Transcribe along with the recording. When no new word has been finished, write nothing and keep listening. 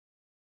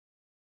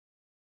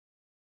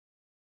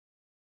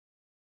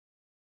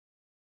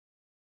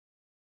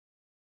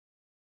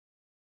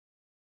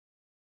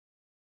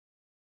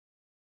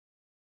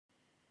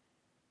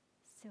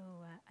So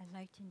I'd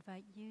like to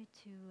invite you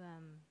to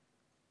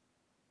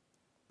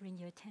bring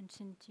your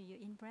attention to your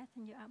in-breath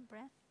and your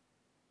out-breath.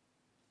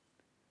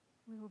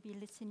 We will be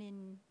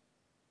listening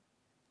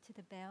to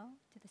the bell,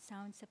 to the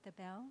sounds of the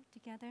bell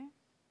together.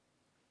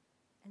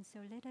 And so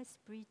let us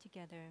breathe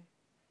together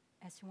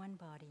as one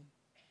body.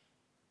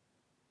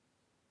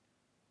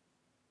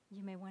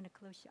 You may want to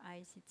close your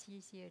eyes. It's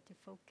easier to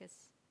focus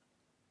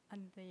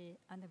on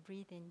the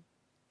breathing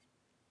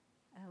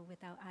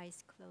with our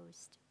eyes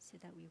closed so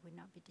that we would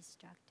not be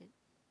distracted.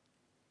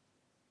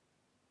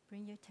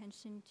 Bring your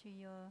attention to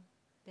your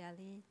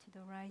belly, to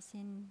the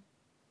rising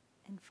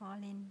and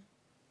falling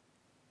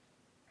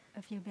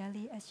of your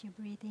belly as you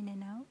breathe in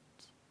and out.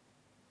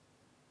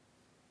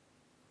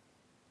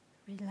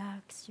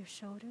 Relax your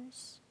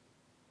shoulders,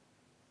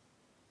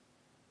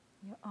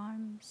 your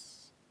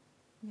arms,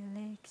 your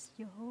legs,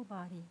 your whole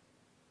body,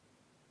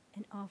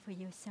 and offer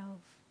yourself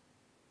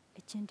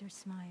a gentle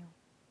smile.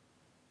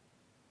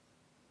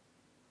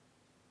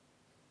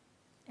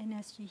 And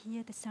as you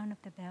hear the sound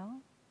of the bell,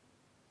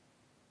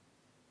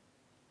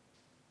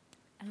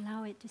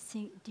 allow it to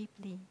sink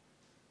deeply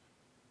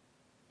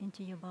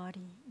into your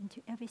body,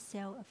 into every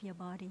cell of your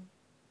body,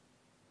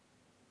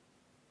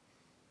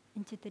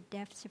 into the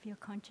depths of your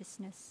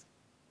consciousness,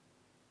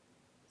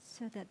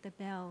 so that the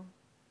bell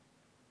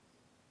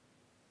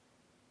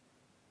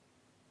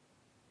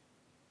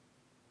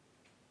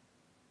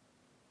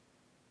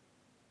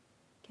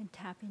can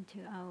tap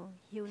into our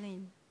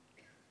healing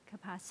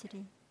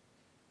capacity,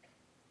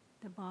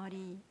 the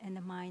body and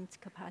the mind's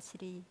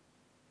capacity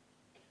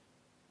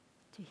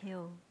to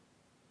heal.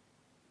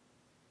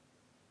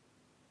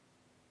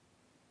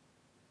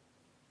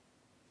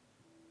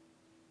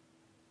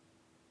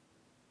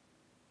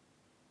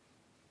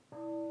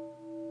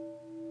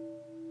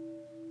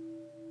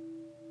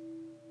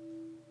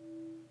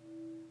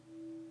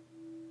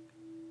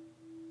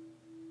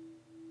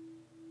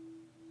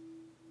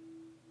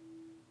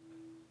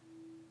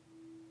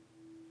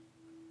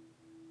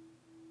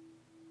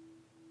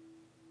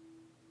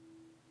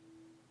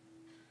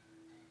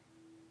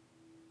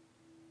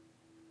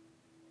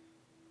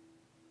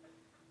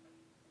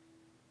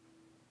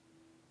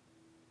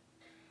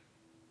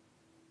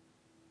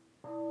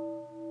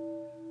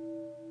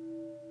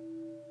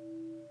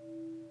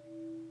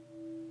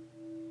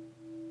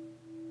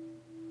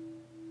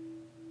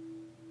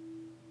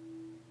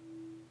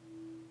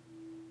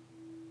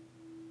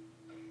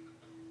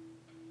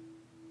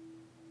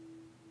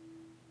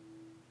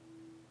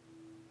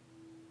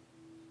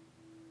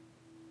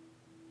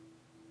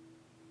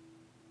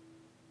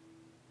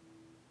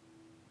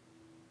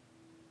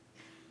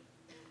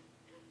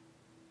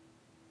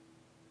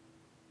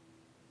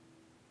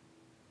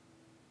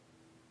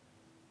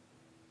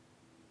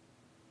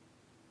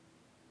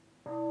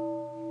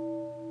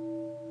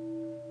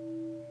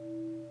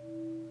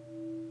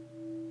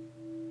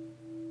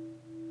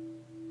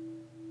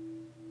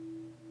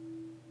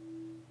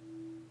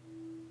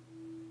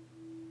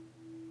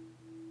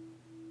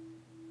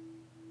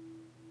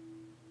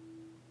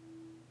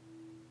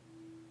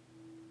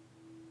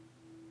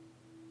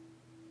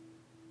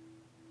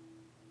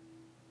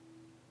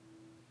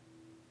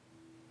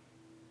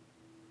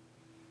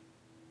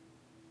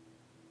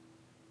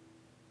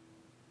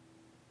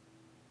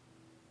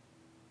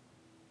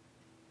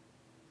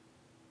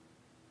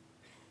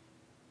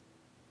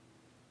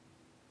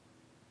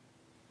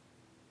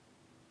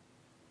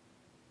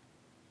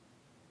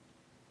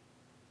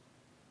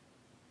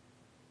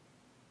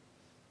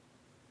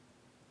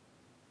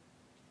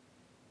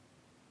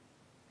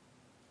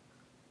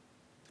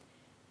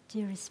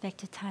 Dear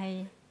respected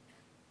Thai,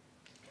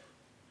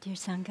 dear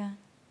Sangha,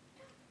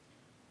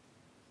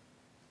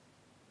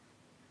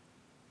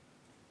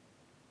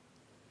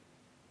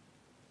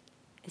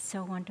 it's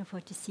so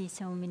wonderful to see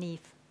so many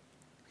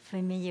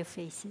familiar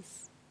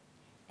faces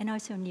and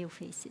also new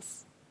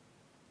faces.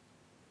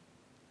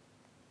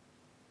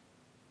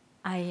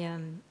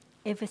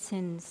 Ever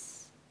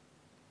since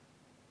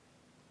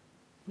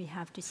we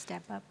have to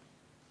step up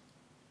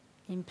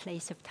in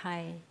place of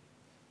Thai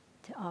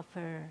to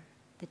offer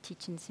the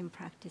teachings and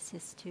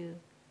practices to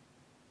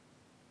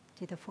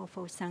the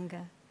Fourfold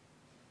Sangha,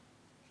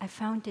 I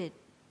found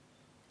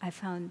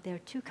there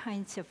are two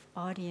kinds of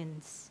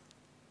audience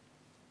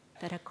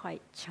that are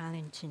quite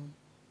challenging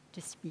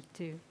to speak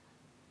to.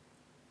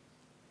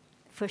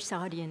 First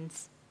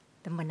audience,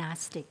 the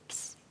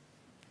monastics.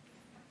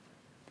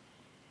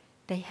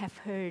 They have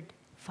heard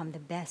from the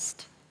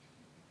best,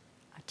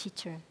 our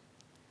teacher.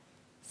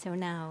 So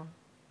now,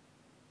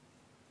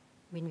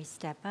 when we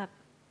step up,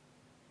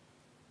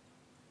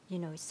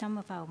 some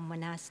of our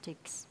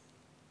monastics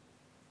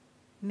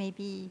may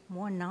be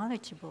more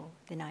knowledgeable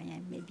than I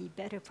am, may be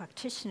better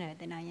practitioner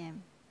than I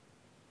am.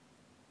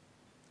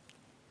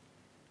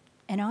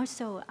 And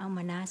also our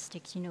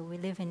monastics, we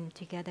live in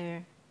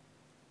together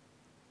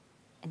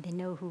and they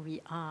know who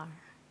we are.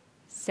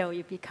 So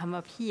if we come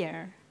up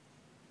here,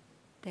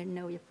 they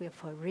know if we're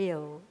for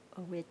real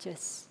or we're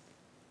just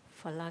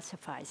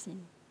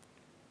philosophizing.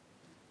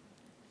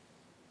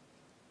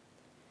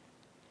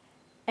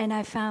 And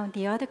I found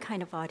the other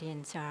kind of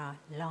audience are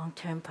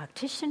long-term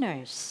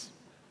practitioners,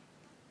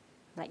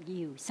 like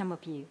you, some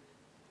of you.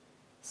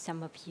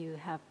 Some of you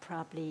have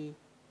probably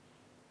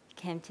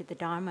came to the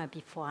Dharma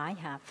before I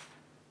have,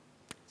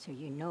 so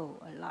you know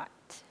a lot,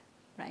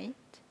 right?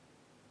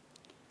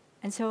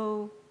 And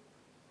so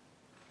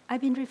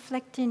I've been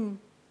reflecting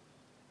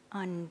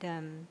on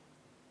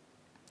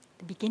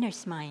the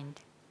beginner's mind.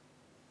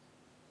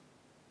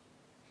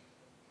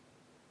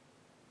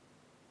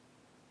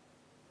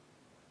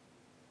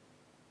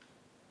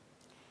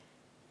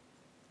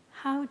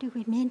 How do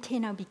we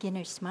maintain our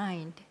beginner's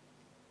mind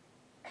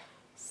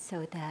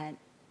so that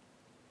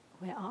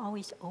we're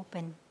always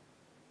open,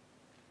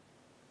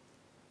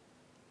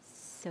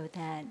 so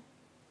that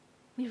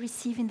we're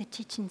receiving the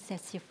teachings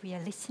as if we are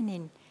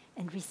listening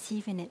and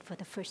receiving it for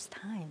the first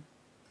time?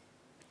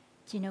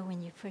 Do you know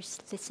when you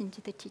first listen to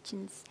the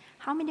teachings?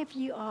 How many of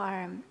you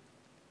are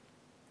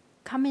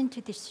coming to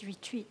this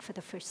retreat for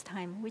the first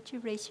time? Would you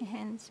raise your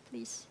hands,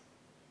 please?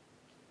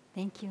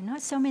 Thank you.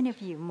 Not so many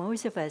of you.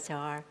 Most of us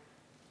are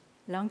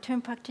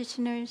long-term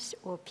practitioners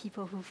or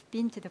people who've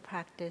been to the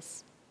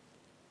practice,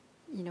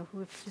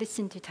 who've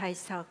listened to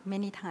Thay's talk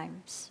many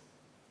times.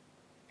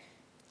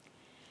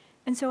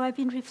 And so I've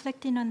been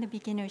reflecting on the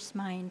beginner's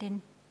mind,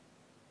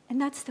 and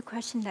that's the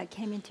question that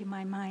came into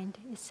my mind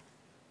is,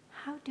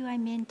 how do I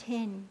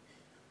maintain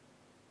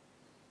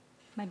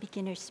my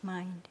beginner's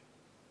mind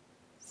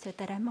so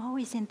that I'm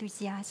always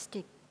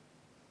enthusiastic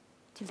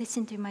to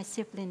listen to my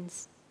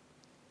siblings,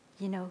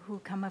 who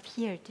come up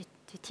here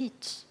to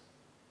teach?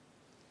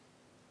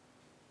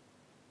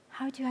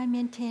 How do I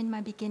maintain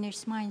my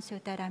beginner's mind so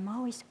that I'm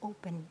always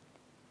open,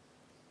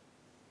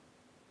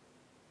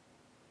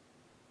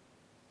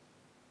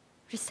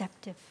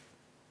 receptive?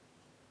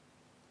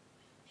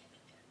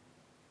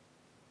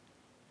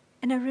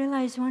 And I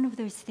realized one of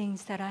those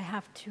things that I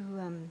have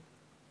to,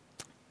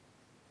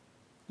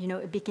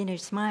 a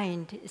beginner's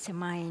mind is a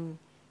mind,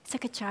 it's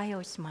like a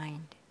child's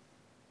mind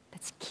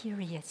that's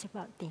curious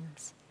about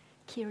things,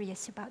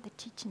 curious about the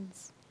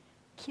teachings,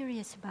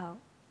 curious about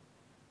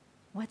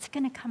what's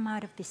going to come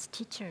out of this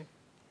teacher,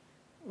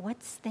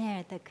 what's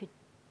there that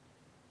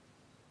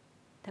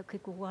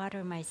could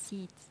water my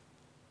seeds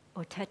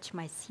or touch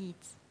my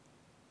seeds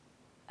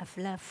of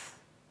love,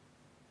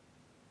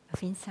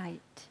 of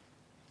insight,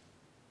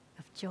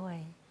 of joy.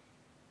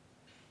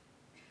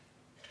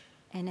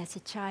 And as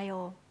a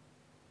child,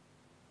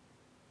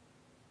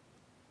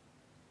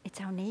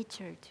 it's our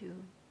nature to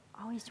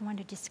always want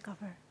to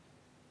discover,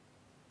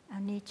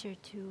 our nature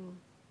to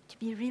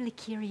be really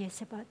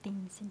curious about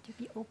things and to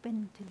be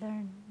open to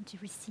learn and to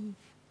receive.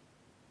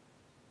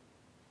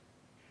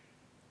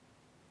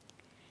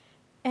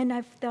 And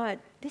I've thought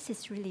this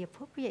is really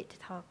appropriate to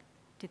talk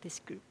to this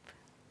group,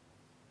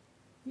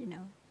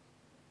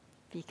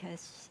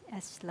 because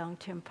as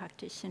long-term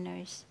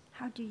practitioners,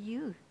 how do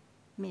you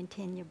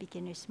maintain your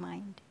beginner's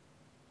mind?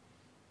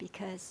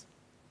 Because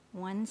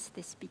once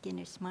this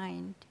beginner's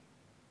mind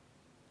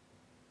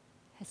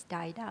has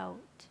died out,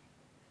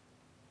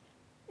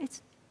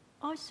 it's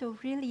also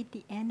really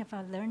the end of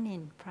our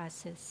learning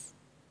process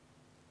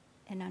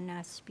and on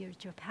our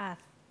spiritual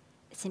path.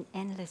 It's an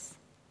endless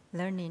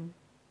learning,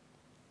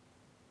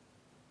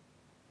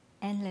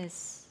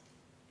 endless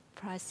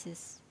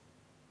process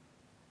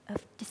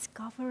of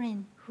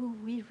discovering who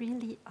we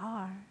really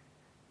are.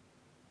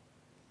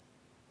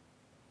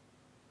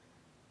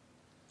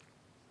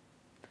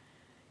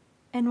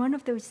 And one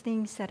of those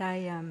things that I,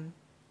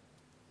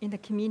 in the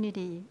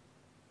community,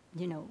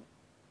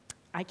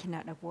 I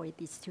cannot avoid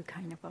these two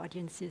kind of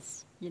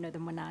audiences, the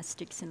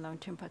monastics and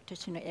long-term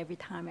practitioner. Every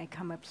time I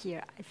come up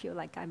here, I feel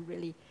like I'm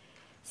really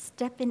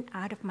stepping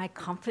out of my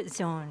comfort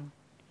zone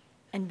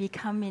and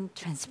becoming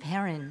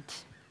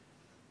transparent.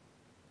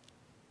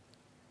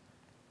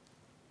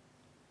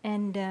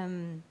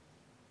 And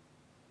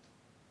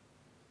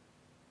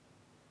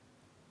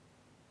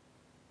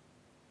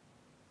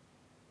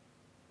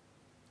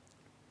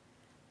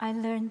I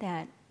learned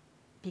that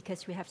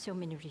because we have so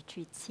many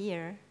retreats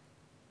here,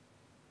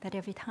 that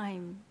every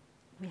time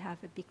we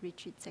have a big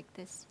retreat like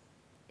this,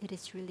 it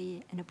is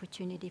really an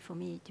opportunity for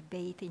me to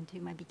bathe into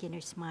my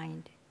beginner's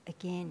mind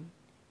again.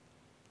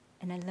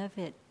 And I love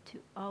it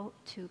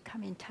to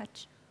come in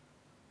touch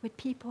with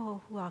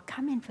people who are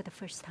coming for the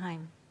first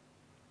time,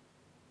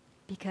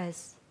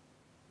 because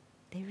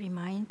they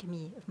remind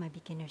me of my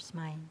beginner's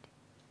mind,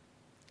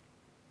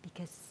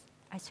 because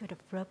I sort of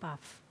rub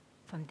off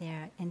from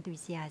their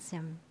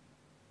enthusiasm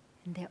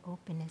and their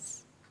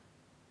openness.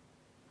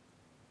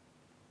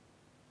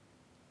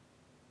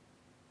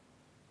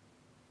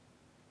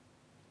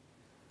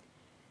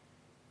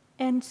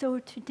 And so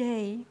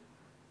today,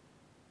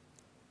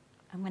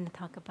 I'm going to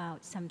talk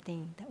about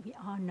something that we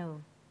all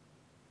know.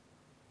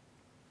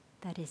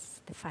 That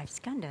is the Five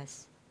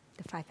Skandhas,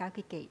 the five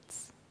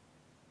aggregates.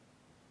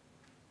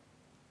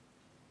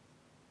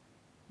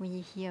 When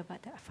you hear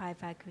about the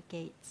five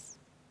aggregates,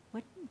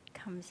 what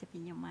comes up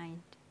in your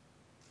mind?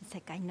 It's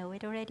like, I know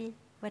it already,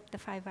 what the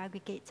five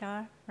aggregates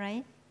are,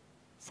 right?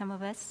 Some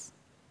of us.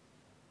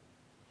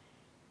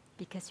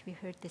 because we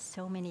heard this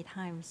so many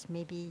times,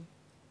 maybe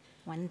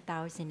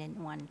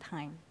 1,001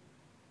 times.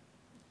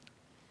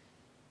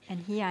 And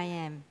here I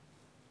am.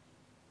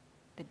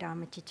 The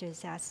Dharma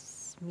teachers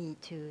asked me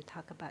to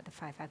talk about the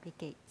 5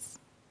 aggregates.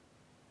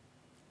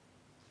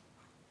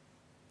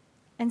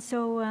 And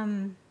so,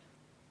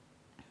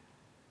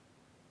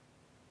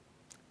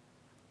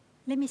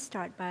 let me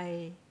start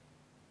by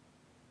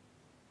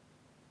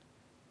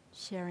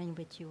sharing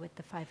with you what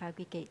the 5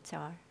 aggregates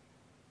are.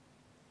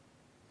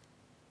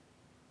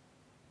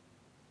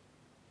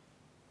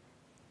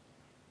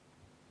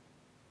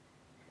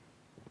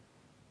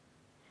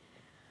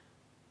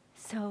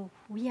 So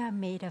we are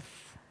made of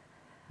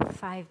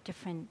 5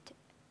 different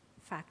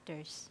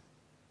factors.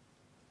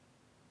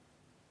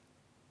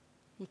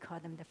 We call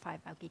them the 5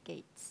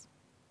 aggregates,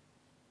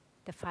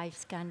 the 5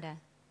 skandhas.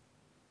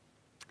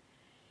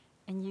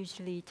 And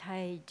usually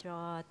Thai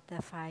draw the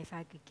 5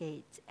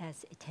 aggregates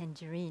as a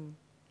tangerine.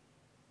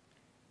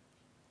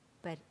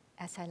 But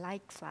as I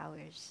like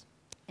flowers,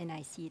 and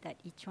I see that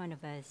each one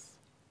of us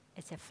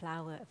is a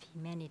flower of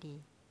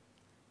humanity,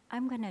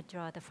 I'm going to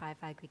draw the 5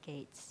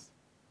 aggregates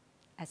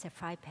as a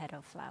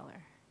 5-petal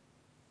flower.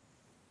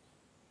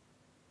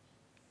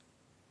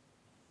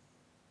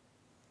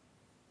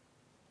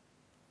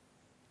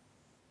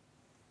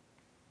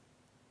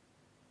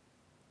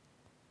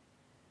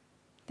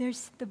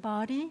 There's the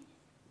body,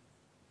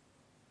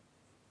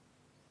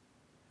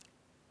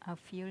 our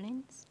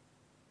feelings,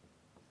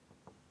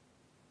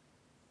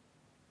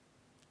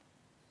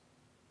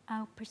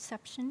 our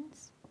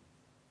perceptions,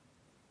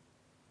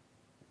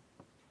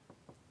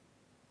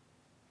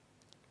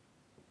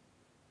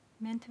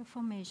 mental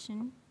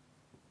formation,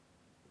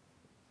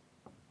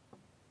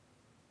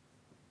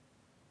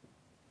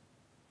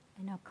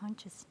 and our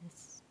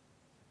consciousness.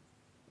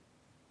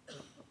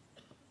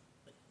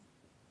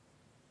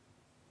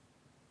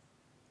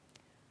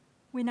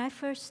 When I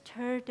first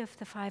heard of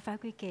the 5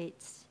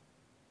 aggregates,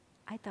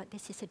 I thought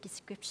this is a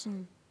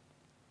description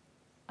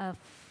of,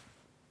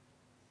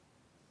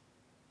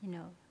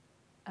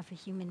 of a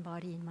human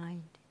body and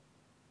mind.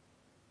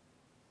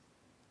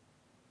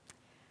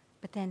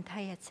 But then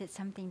Thai had said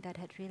something that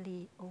had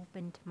really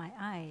opened my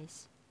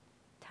eyes.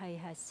 Thai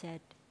has said,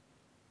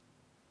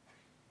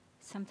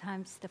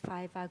 sometimes the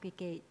 5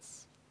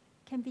 aggregates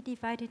can be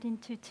divided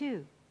into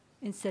 2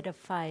 instead of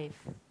 5.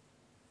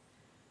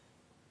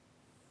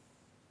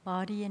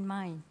 Body and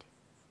mind.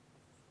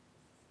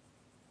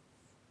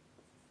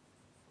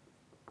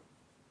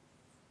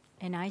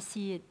 And I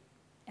see it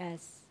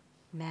as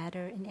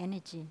matter and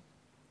energy.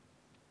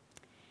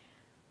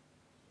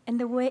 And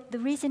the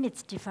reason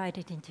it's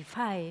divided into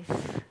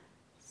 5,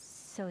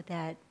 so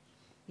that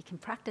we can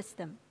practice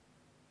them.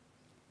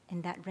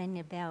 And that rang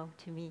a bell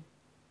to me,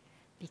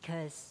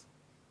 because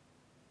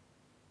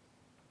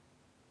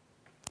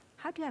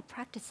how do I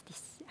practice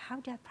this?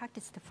 How do I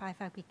practice the 5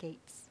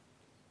 aggregates?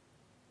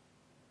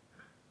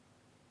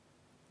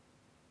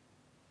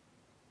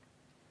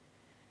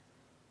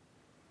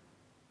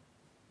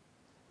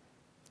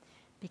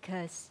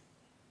 Because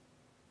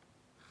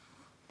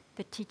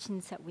the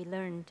teachings that we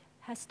learned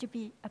has to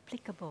be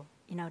applicable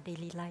in our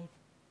daily life.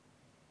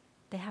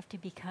 They have to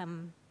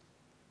become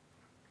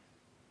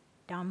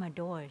dharma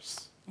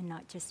doors and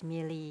not just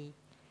merely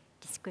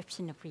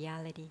description of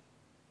reality.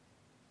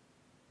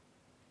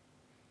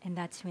 And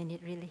that's when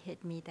it really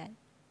hit me that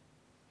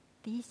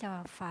these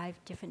are 5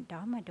 different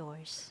dharma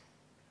doors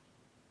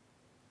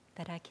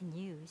that I can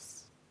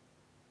use,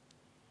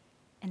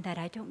 and that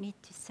I don't need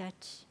to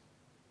search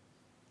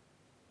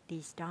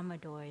these dharma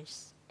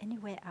doors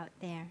anywhere out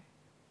there,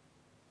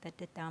 that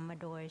the dharma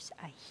doors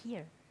are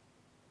here.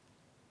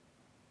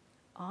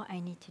 All I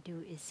need to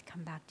do is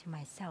come back to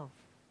myself.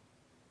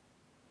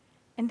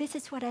 And this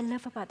is what I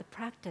love about the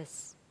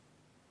practice,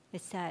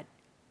 is that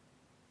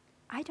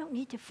I don't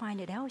need to find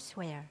it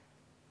elsewhere.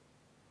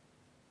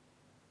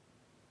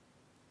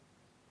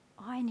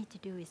 All I need to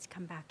do is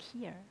come back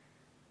here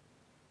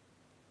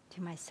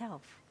to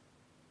myself.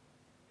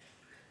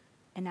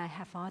 And I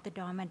have all the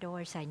dharma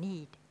doors I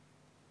need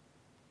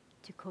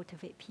to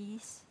cultivate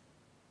peace,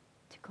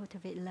 to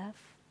cultivate love,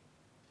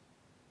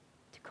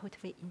 to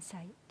cultivate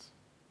insight,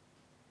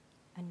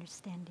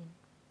 understanding.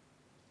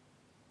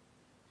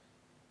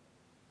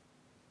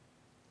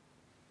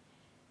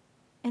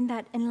 And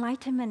that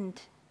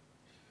enlightenment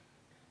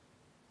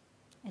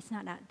is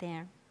not out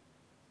there.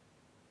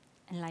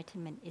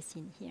 Enlightenment is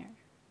in here.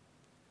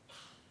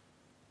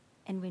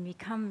 And when we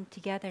come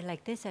together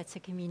like this as a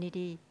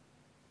community,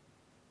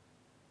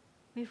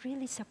 we're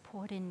really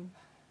supporting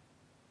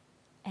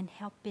and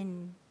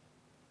helping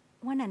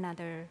one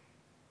another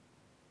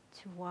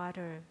to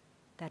water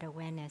that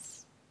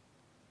awareness,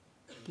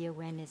 the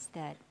awareness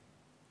that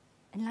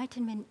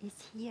enlightenment is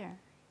here,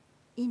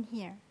 in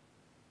here.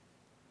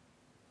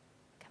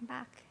 Come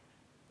back.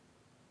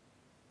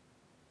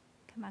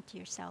 Come back to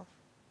yourself.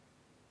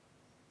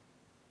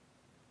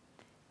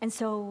 And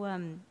so,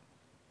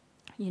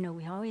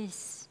 we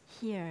always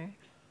hear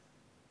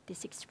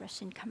this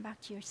expression, come back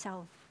to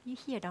yourself. You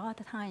hear it all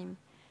the time.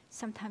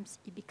 Sometimes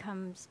it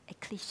becomes a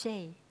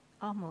cliche,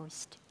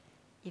 almost.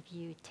 if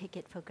you take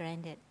it for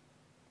granted.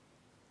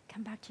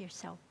 Come back to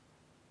yourself.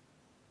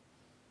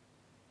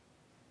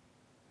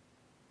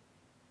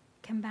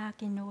 Come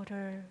back in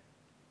order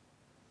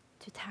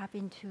to tap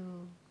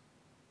into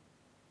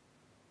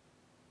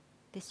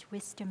this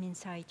wisdom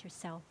inside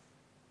yourself.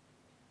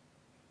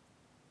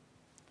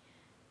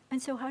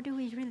 And so how do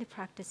we really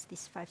practice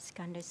these 5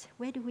 skandhas?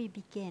 Where do we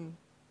begin?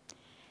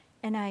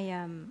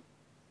 And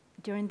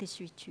during this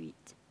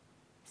retreat,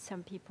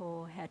 some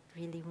people had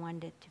really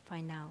wanted to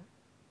find out,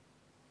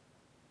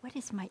 what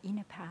is my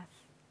inner path?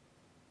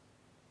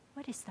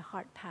 What is the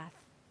heart path?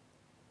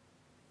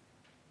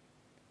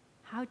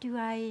 How do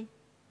I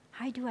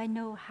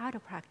know how to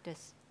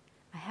practice?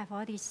 I have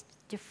all these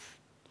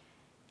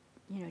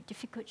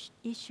difficult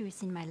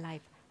issues in my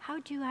life. How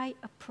do I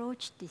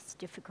approach these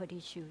difficult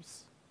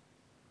issues?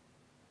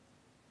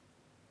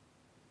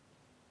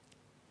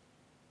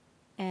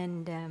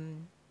 And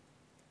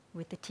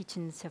with the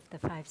teachings of the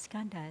 5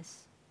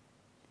 skandhas,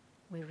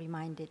 we're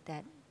reminded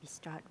that we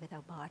start with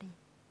our body.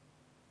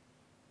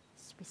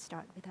 We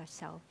start with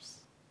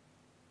ourselves.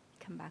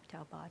 Come back to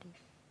our body.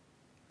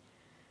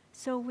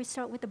 So we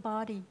start with the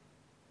body.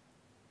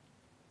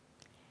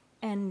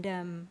 And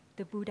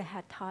the Buddha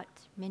had taught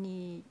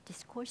many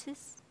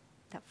discourses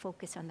that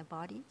focus on the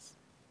bodies,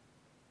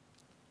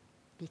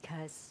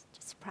 because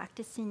just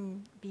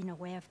practicing being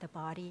aware of the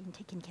body and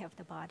taking care of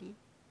the body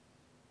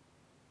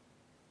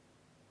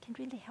can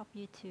really help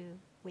you to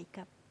wake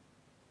up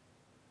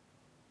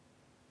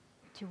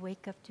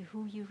to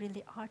who you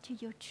really are, to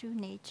your true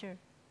nature.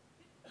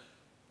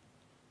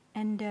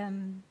 And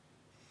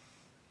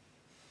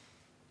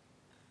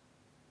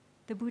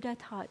the Buddha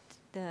taught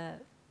the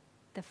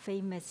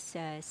famous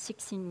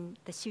 16,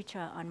 the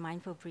sutra on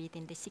mindful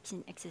breathing, the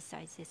 16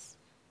 exercises.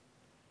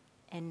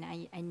 And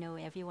I know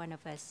every one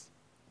of us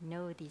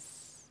know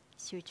this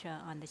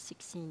sutra on the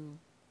 16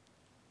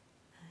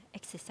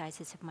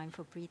 exercises of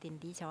mindful breathing.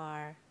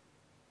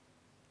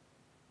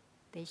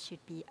 They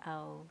should be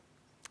our,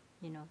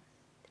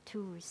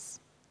 tools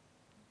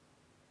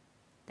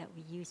that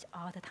we use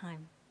all the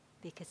time,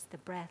 because the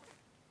breath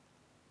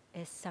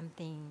is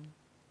something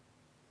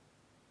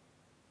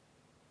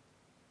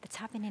that's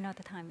happening all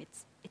the time.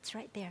 It's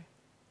right there,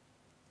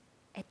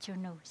 at your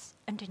nose,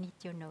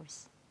 underneath your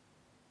nose.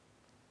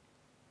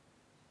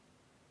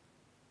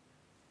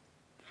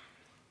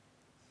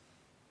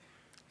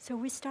 So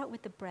we start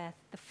with the breath.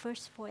 The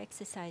first 4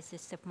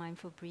 exercises of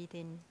mindful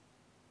breathing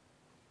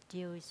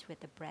deals with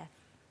the breath.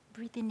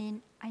 Breathing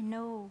in, I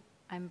know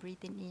I'm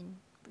breathing in.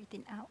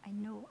 Breathing out, I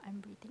know I'm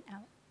breathing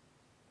out.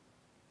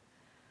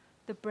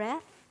 The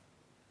breath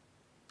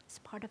is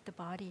part of the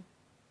body.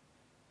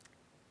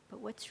 But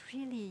what's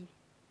really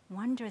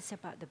wondrous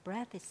about the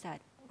breath is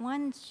that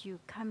once you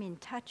come in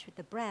touch with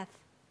the breath,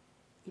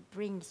 it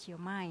brings your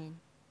mind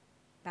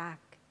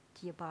back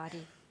to your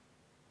body.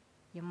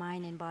 Your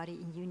mind and body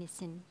in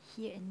unison,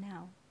 here and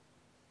now.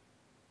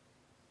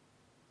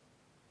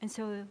 And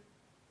so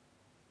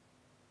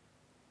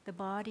the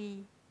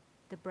body,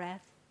 the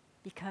breath,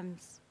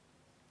 becomes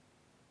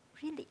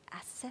really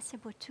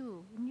accessible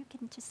too. And you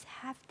can just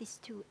have this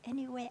tool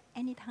anywhere,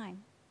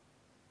 anytime.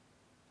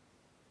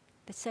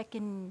 The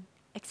second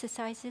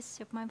exercises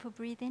of mindful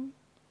breathing.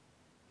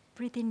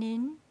 Breathing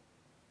in,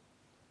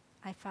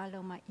 I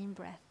follow my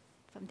in-breath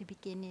from the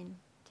beginning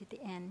to the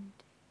end.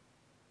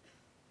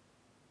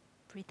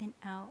 Breathing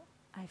out,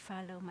 I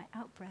follow my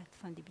out-breath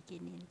from the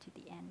beginning to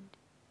the end.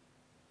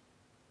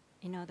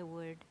 In other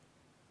words,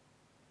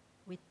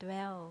 we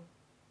dwell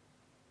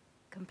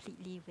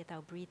completely with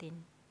our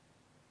breathing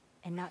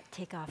and not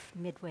take off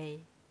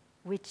midway,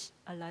 which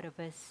a lot of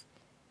us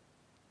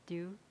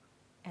do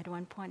at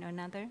one point or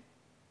another.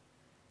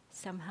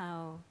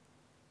 Somehow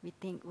we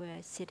think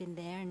we're sitting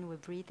there and we're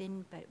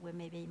breathing, but we're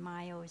maybe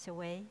miles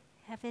away.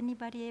 Have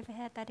anybody ever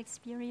had that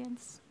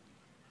experience?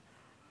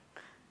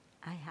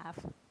 I have.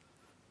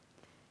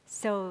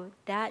 So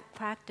that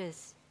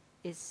practice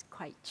is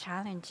quite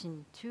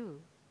challenging too,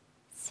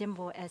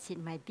 simple as it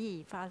might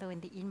be, following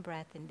the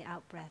in-breath and the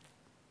out-breath.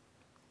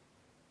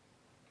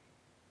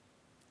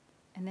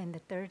 And then the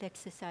third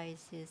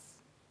exercise is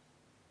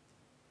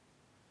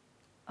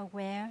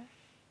aware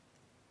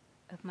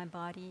of my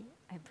body,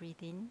 I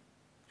breathe in.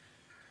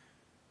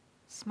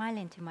 Smile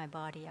into my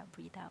body, I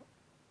breathe out.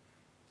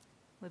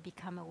 We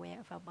become aware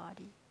of our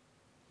body.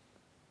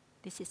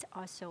 This is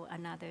also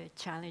another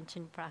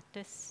challenging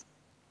practice,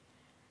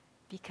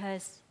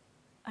 because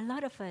a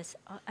lot of us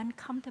are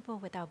uncomfortable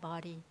with our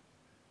body.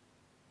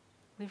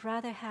 We'd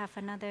rather have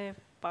another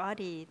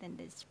body than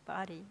this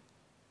body.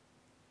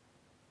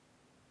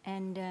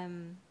 And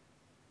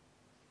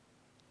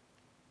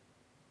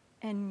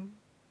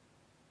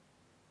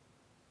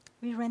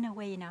we run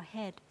away in our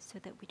head so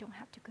that we don't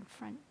have to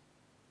confront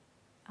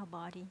our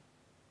body.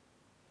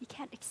 We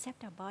can't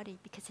accept our body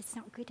because it's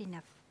not good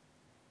enough.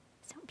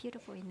 It's not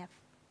beautiful enough.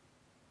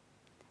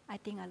 I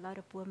think a lot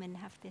of women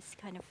have this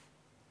kind of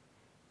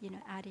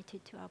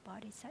attitude to our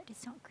bodies, that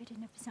it's not good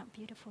enough, it's not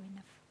beautiful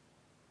enough.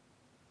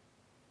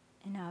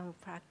 And our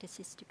practice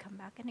is to come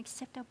back and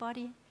accept our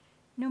body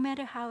no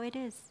matter how it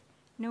is,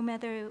 no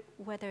matter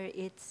whether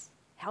it's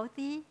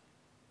healthy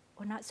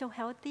or not so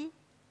healthy,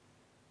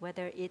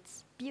 whether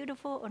it's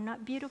beautiful or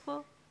not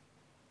beautiful,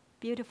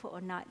 beautiful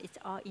or not, it's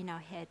all in our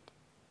head.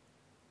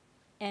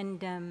 And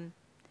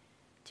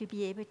to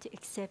be able to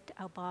accept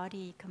our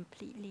body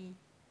completely,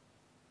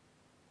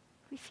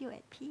 we feel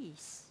at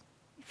peace.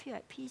 We feel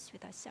at peace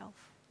with ourselves.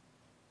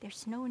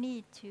 There's no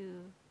need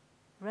to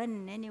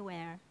run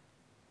anywhere,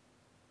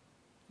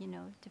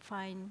 to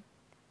find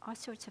all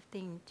sorts of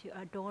things to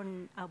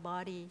adorn our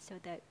body so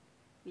that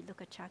we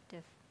look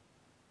attractive.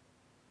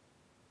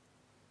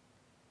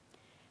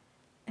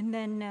 And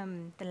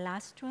then the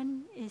last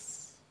one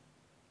is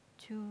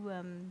to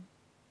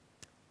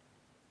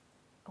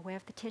aware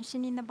of the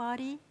tension in the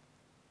body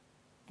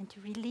and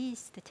to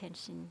release the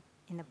tension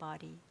in the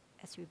body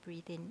as we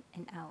breathe in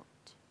and out.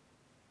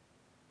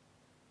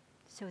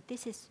 So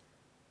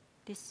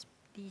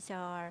these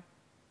are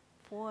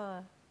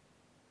 4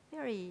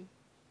 very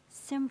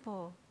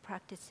simple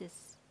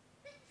practices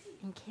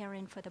in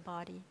caring for the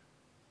body.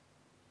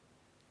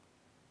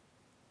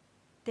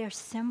 They're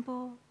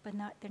simple, but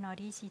they're not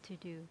easy to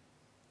do.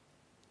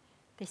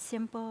 They're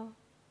simple,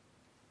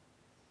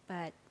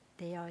 but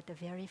they are the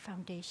very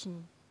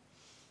foundation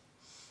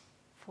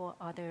for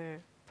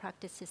other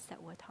practices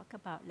that we'll talk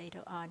about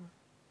later on.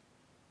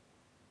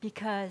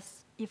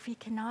 Because if we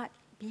cannot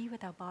be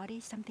with our body,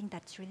 something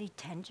that's really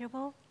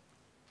tangible,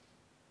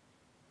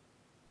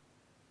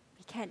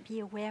 we can't be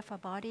aware of our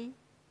body,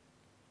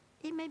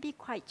 it may be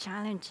quite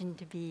challenging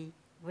to be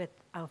with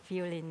our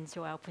feelings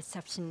or our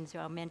perceptions or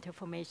our mental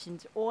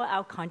formations or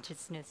our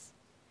consciousness.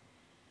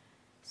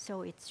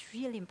 So it's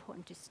really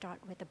important to start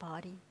with the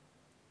body.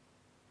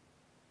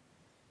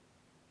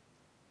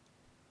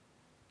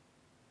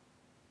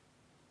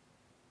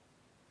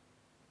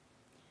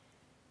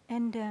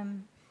 And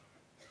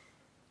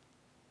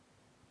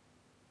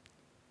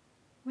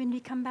when we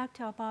come back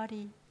to our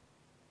body,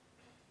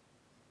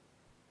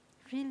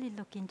 really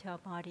look into our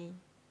body,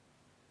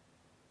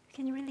 you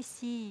can really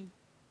see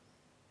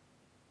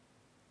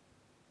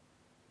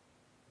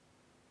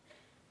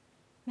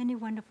many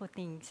wonderful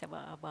things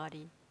about our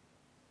body.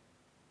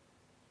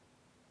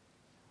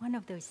 One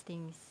of those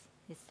things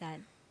is that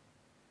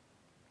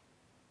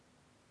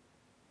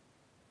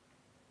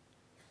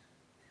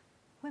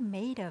we're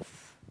made of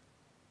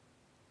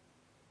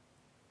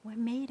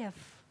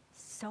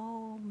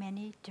so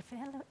many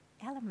different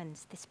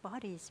elements. This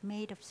body is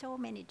made of so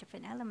many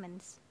different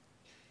elements.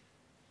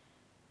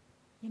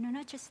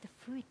 Not just the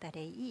food that I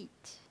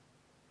eat,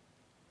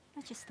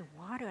 not just the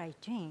water I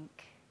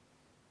drink,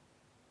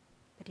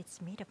 but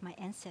it's made of my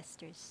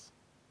ancestors.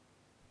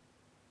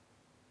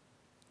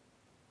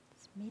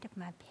 It's made of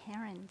my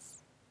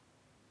parents.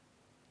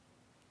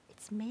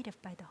 It's made of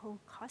by the whole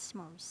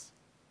cosmos.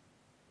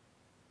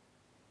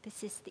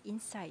 This is the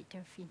insight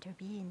of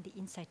interbeing, the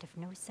insight of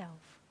no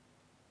self.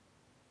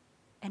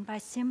 And by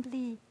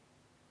simply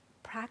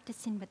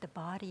practicing with the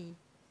body,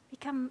 we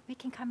can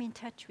come in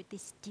touch with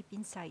these deep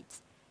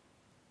insights.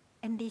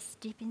 And these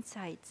deep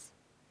insights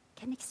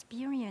can be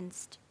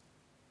experienced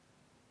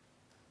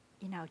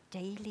in our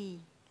daily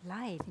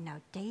life, in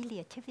our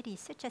daily activities,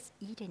 such as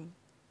eating,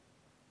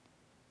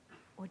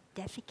 or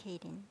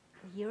defecating,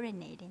 or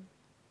urinating.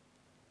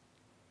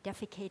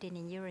 Defecating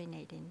and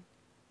urinating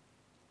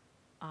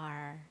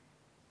are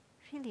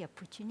really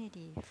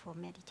opportunity for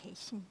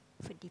meditation,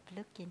 for deep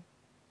looking.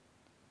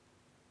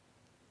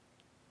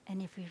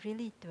 And if we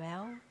really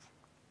dwell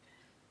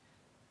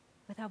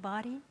with our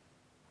body,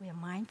 we are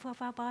mindful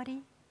of our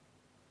body,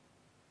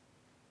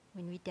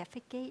 when we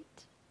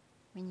defecate,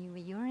 when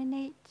we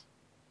urinate,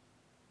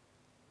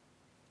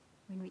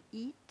 when we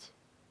eat,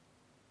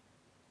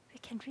 we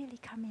can really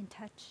come in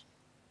touch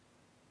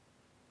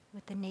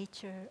with the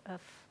nature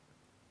of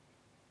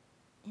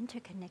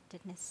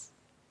interconnectedness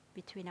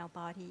between our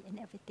body and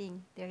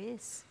everything there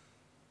is.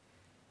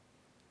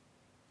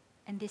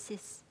 And this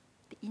is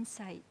the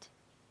insight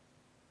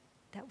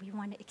that we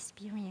want to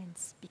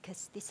experience,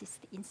 because this is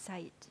the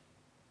insight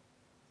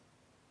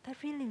that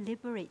really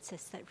liberates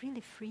us, that really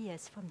frees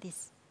us from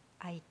this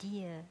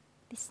idea,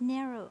 this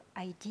narrow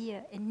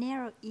idea and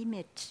narrow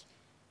image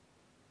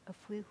of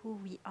who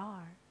we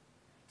are.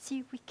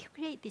 See, we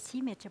create this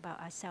image about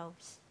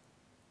ourselves.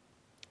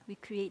 We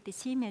create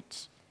this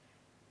image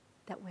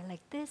that we're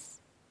like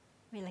this,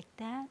 we're like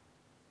that.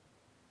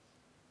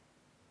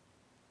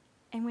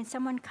 And when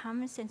someone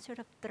comes and sort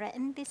of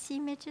threatens these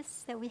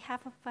images that we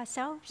have of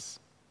ourselves,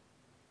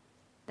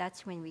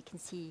 that's when we can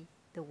see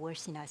the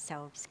worst in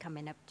ourselves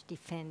coming up to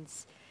defend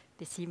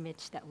this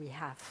image that we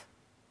have.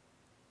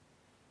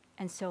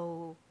 And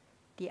so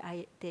the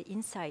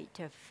insight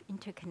of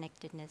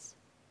interconnectedness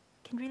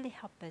can really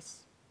help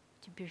us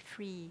to be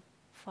free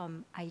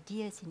from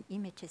ideas and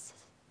images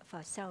of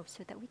ourselves,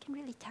 so that we can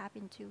really tap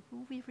into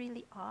who we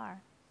really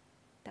are,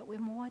 that we're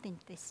more than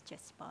this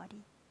just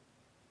body.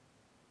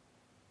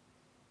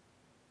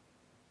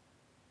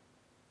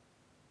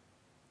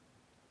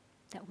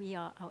 That we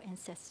are our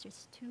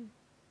ancestors too.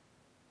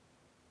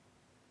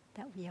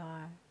 That we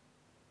are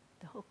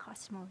the whole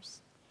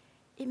cosmos.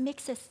 It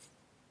makes us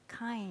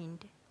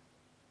kind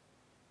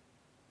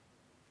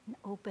and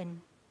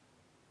open.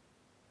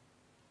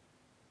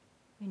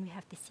 When we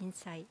have this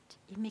insight,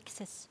 it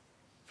makes us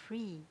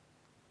free.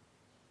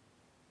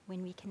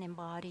 When we can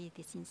embody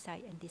this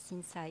insight, and this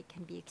insight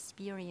can be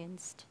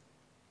experienced,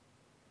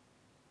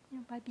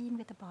 by being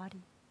with the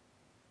body.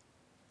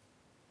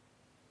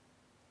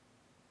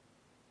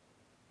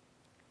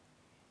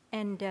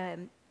 And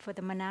for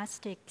the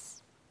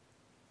monastics,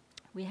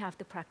 we have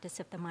the practice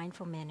of the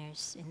mindful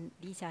manners, and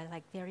these are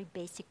like very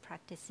basic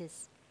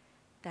practices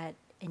that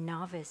a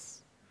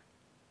novice,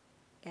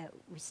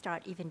 we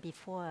start even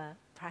before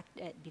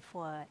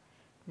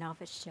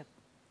noviceship,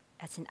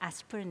 as an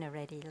aspirant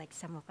already, like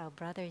some of our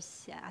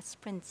brothers,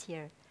 aspirants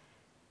here,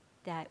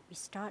 that we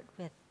start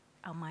with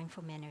our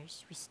mindful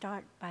manners. We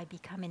start by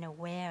becoming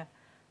aware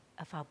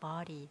of our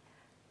body,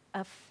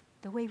 of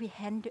the way we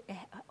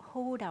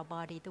hold our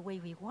body, the way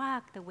we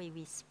walk, the way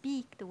we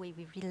speak, the way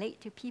we relate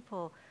to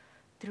people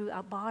through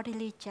our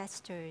bodily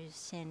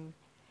gestures.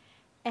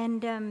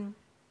 And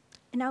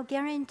I'll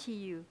guarantee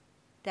you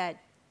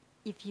that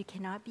if you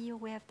cannot be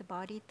aware of the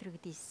body through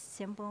these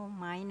simple,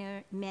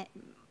 minor,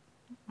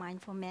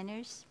 mindful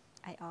manners,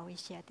 I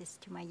always share this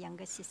to my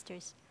younger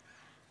sisters,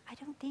 I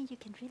don't think you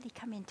can really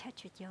come in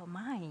touch with your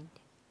mind.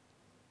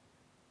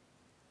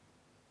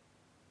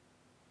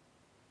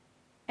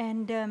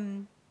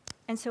 And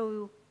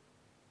so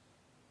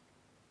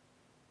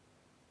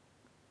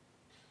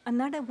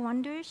another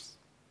wonders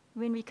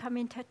when we come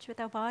in touch with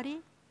our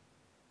body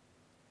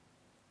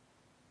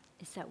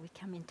is that we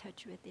come in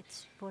touch with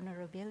its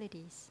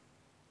vulnerabilities.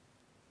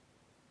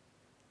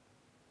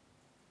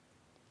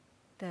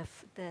 The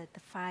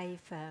five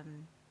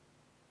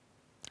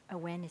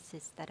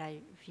awarenesses that I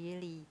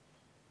really,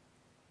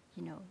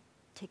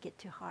 take it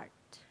to heart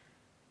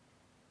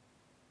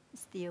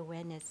is the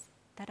awareness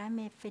that I'm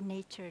a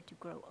nature to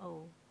grow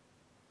old.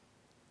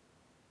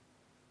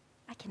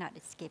 I cannot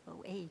escape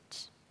old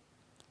age.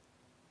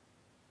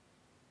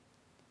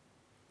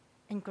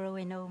 And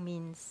growing old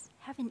means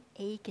having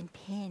ache and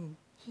pain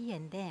here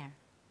and there,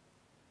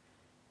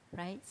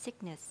 right?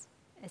 Sickness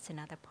is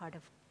another part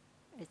of,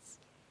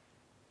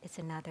 it's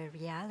another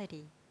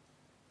reality.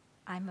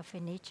 I'm of a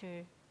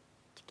nature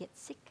to get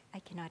sick. I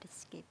cannot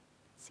escape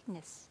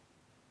sickness.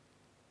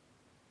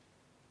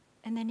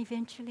 And then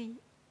eventually,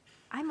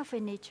 I'm of a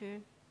nature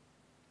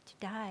to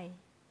die.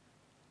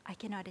 I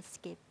cannot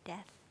escape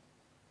death.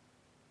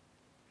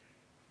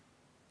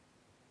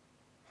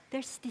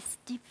 There's this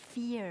deep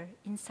fear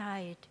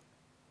inside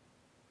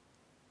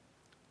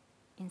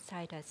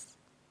us.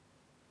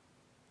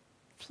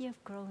 Fear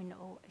of growing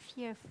old,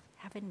 fear of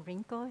having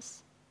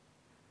wrinkles,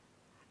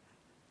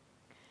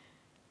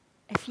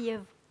 a fear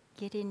of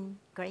getting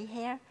gray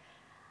hair.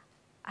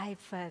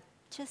 I've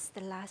just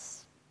the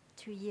last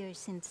 2 years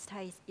since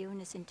Thai's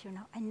illness until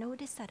now, I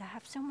noticed that I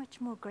have so much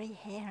more gray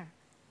hair.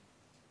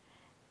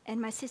 And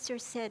my sister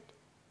said,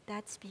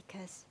 that's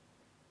because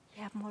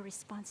you have more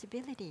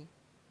responsibility.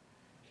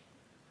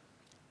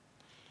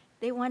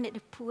 They wanted to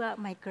pull out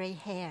my gray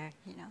hair,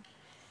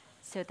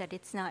 so that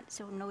it's not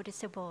so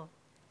noticeable.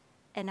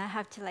 And I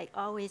have to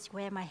always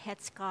wear my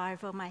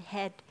headscarf on my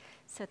head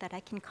so that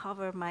I can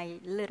cover my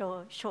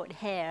little short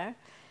hair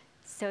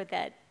so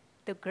that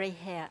the gray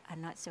hair are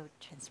not so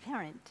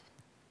transparent.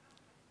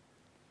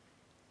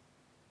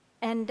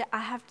 And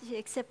I have to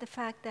accept the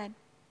fact that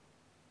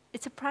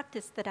it's a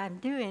practice that I'm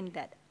doing,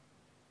 that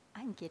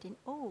I'm getting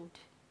old.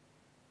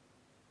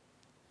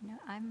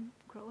 I'm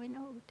growing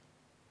old.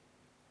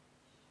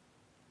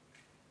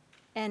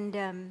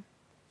 And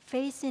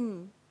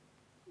facing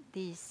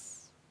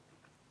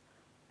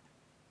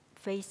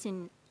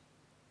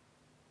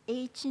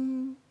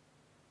aging,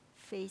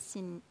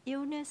 facing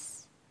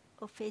illness,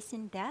 or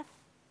facing death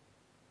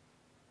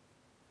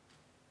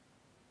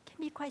can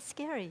be quite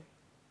scary.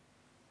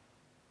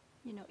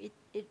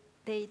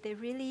 They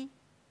really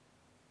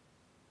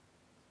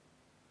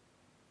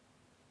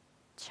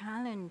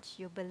challenge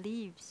your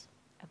beliefs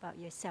about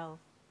yourself.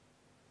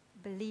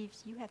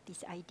 Beliefs, you have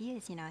these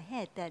ideas in our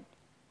head that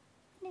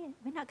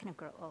we're not going to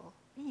grow old.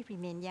 We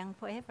remain young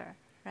forever,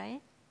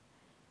 right?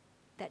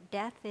 That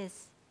death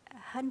is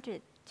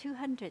 100,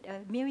 200,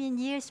 a million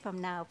years from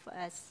now for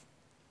us.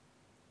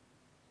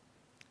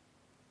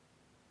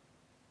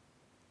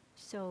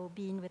 So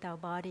being with our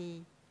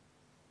body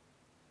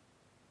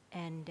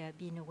and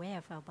being aware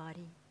of our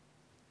body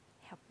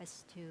help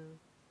us to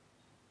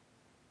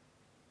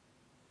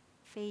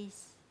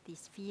face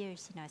these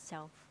fears in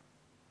ourselves.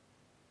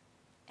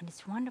 And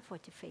it's wonderful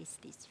to face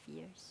these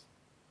fears.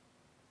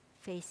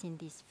 Facing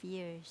these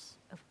fears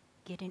of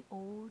getting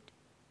old,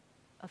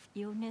 of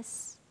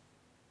illness,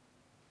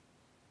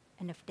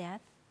 and of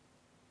death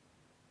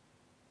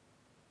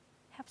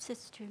helps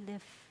us to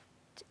live,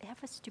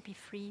 help us to be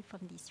free from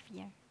these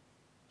fears.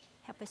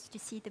 Help us to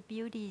see the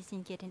beauties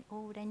in getting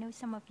old. I know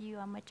some of you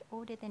are much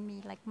older than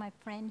me, like my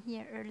friend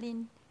here,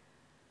 Erlin.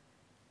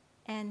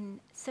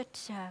 And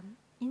such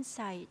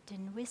insight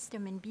and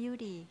wisdom and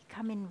beauty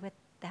coming with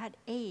that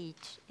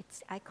age.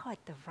 I call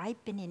it the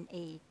ripening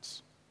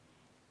age.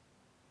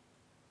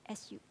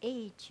 As you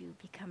age, you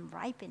become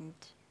ripened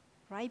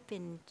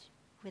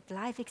with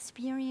life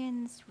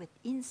experience, with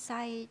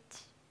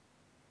insight.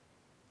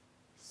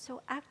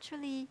 So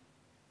actually,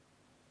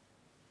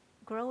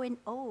 growing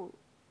old,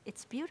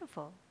 it's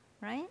beautiful,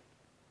 right?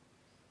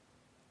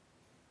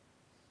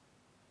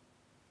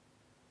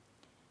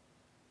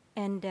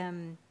 And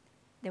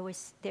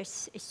there's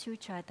a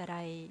sutra that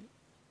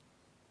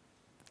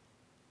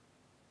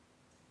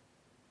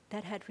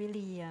had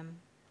really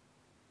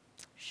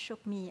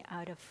shook me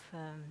out of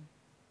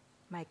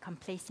my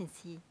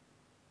complacency.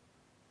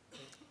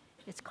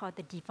 It's called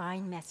the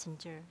Divine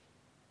Messenger.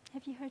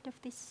 Have you heard of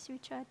this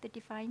sutra, the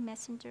Divine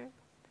Messenger?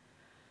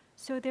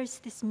 So there's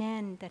this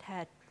man that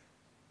had,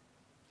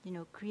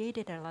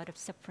 created a lot of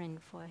suffering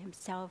for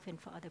himself and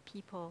for other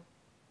people.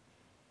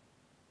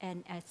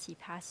 And as he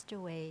passed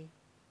away,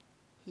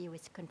 he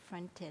was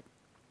confronted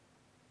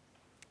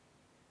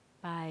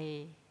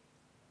by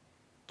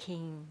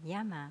King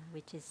Yama,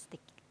 which is the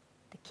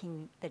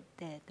king,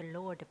 the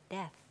Lord of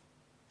Death.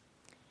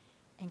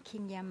 And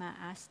King Yama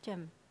asked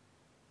him,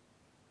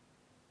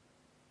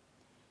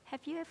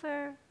 have you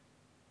ever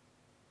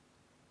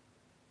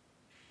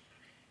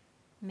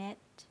met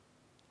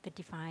the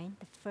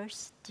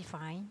first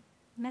divine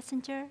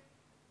messenger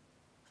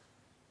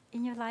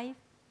in your life?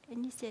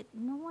 And he said,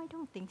 no, I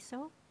don't think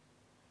so.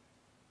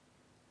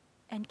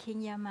 And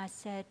King Yama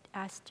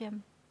asked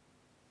him,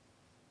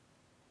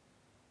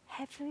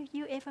 have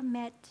you ever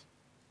met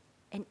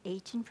an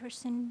Asian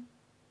person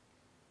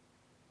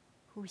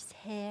whose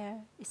hair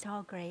is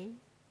all gray,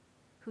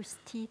 whose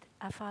teeth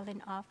are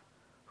fallen off,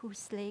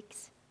 whose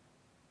legs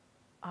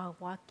are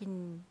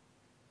walking,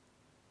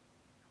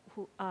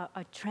 who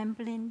are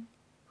trembling,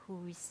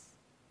 whose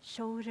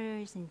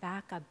shoulders and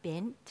back are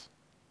bent?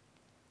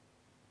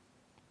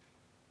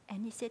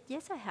 And he said,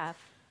 yes, I have.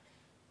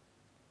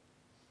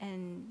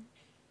 And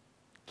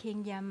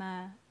King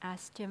Yama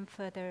asked him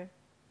further,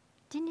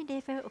 didn't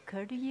it ever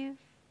occur to you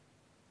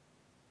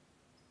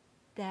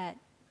that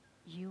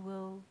you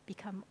will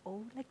become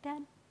old like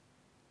that?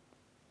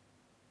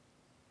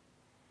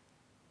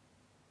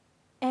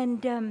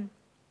 And,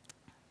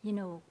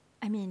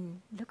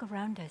 look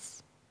around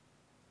us.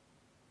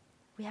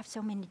 We have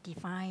so many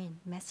divine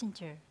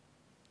messengers,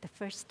 the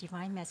first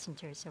divine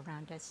messengers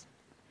around us.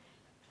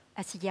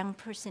 As a young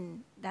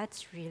person,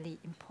 that's really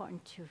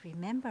important to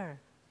remember.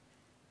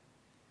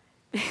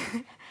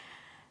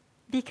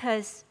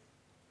 Because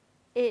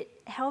it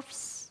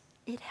helps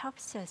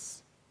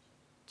us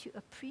to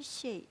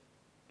appreciate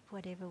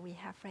whatever we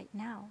have right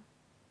now,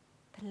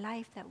 the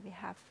life that we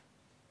have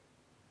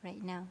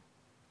right now.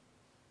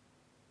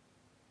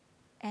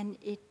 And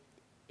it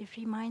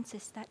reminds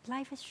us that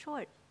life is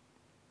short,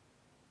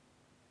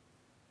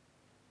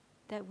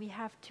 that we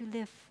have to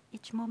live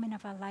each moment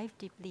of our life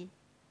deeply.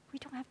 We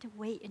don't have to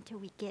wait until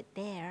we get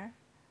there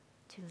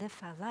to live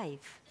our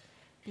life,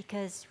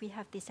 because we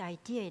have this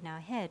idea in our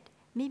head.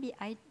 Maybe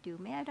I do,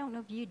 maybe I don't know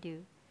if you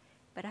do,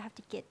 but I have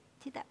to get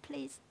to that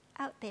place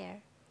out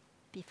there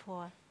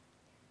before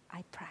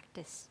I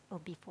practice or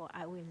before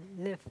I will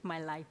live my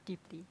life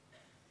deeply.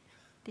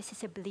 This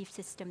is a belief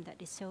system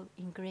that is so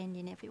ingrained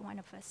in every one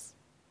of us.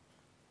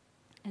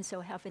 And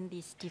so having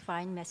these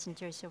divine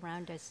messengers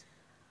around us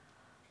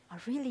are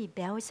really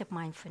bells of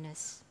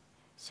mindfulness.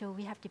 So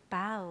we have to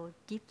bow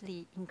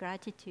deeply in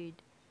gratitude,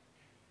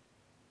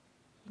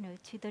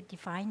 to the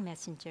divine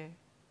messenger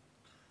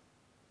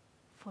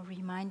for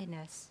reminding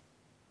us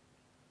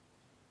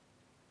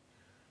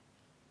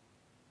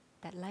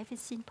that life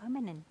is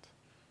impermanent,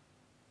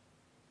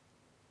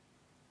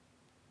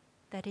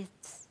 that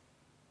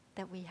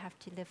we have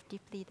to live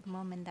deeply the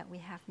moment that we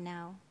have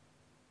now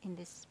in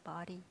this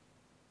body,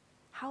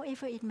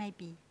 however it may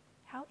be,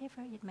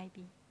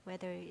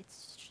 whether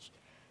it's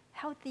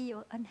healthy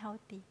or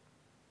unhealthy.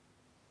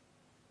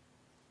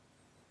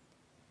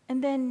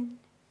 And then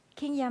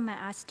King Yama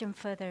asked him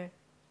further,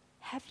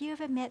 have you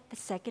ever met the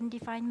second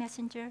divine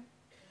messenger?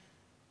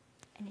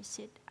 And he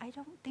said, I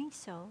don't think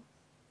so.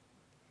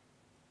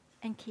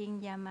 And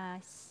King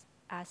Yama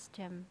asked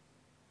him,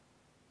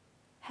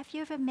 have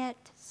you ever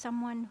met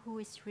someone who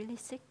is really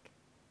sick?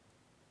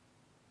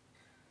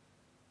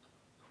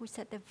 Who's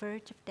at the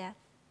verge of death?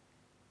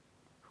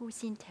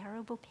 Who's in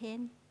terrible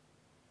pain?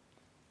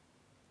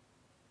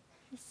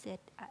 He said,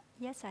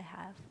 yes, I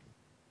have.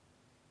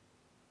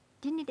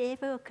 Didn't it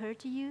ever occur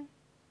to you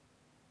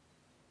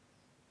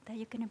that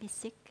you're going to be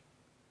sick,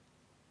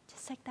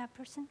 just like that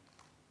person?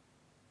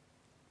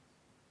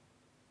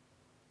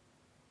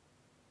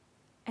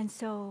 And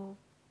so,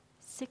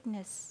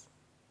 sickness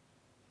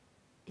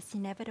is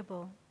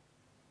inevitable.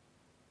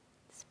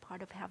 It's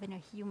part of having a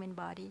human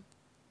body.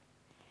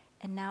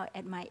 And now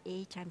at my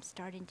age, I'm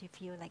starting to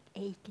feel like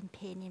ache and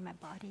pain in my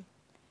body.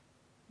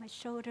 My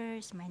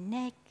shoulders, my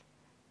neck,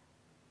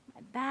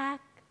 my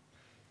back.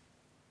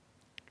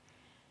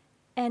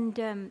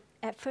 And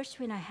at first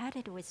when I had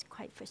it, it was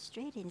quite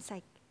frustrating. It's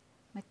like,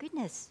 my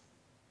goodness,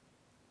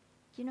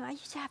 I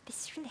used to have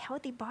this really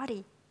healthy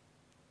body.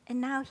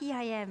 And now here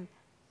I am,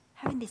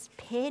 having this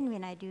pain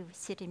when I do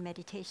sit in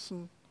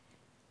meditation.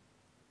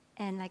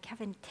 And like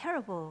having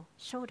terrible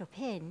shoulder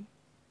pain.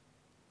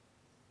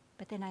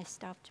 But then I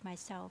stopped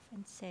myself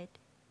and said,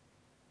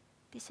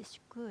 this is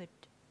good.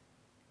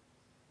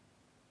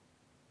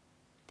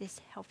 This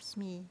helps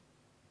me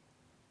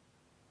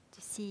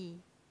to see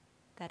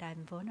that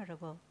I'm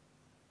vulnerable.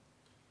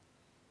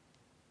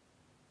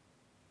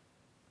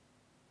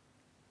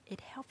 It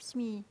helps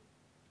me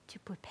to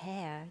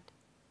prepare.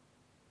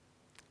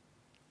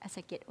 As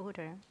I get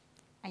older,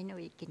 I know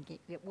it can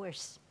get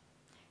worse.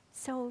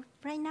 So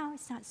right now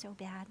it's not so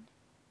bad.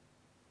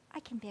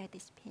 I can bear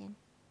this pain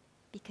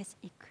because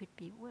it could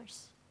be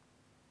worse.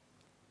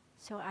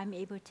 So I'm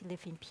able to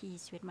live in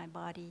peace with my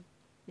body,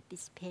 with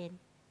this pain,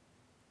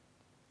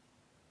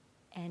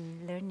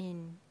 and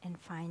learning and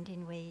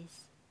finding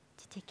ways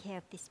to take care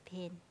of this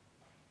pain,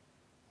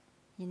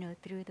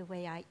 through the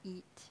way I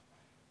eat,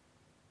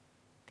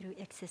 through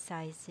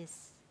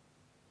exercises,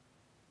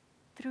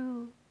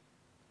 through,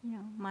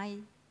 my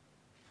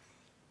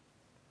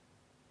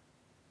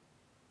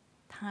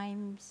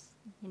times,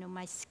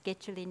 my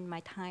scheduling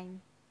my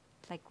time,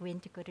 like when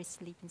to go to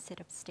sleep instead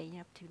of staying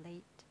up too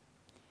late.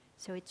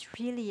 So it's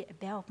really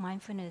about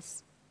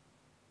mindfulness,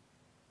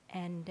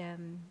 and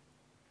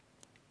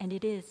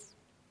it is.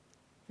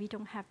 We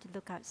don't have to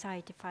look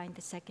outside to find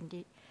the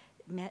second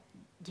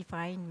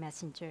divine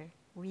messenger.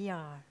 We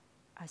are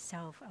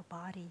ourselves. Our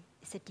body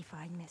is a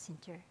divine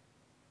messenger.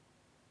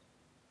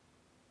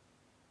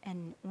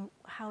 And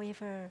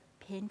however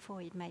painful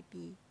it might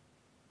be,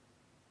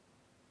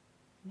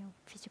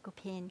 physical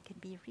pain can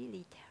be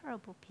really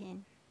terrible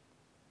pain,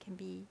 can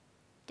be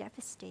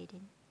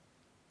devastating.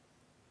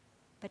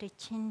 But a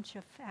change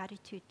of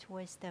attitude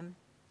towards them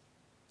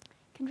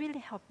can really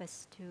help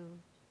us to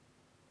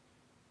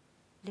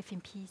live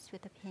in peace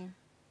with the pain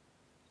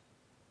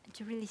and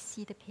to really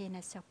see the pain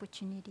as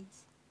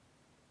opportunities.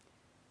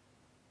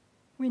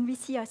 When we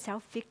see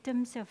ourselves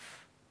victims of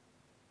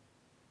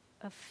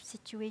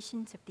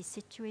situations, of this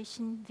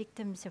situation,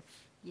 victims of,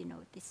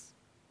 this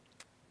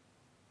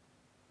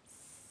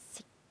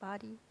sick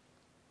body,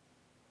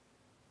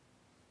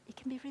 it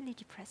can be really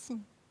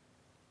depressing.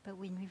 But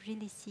when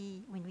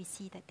we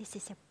see that this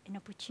is an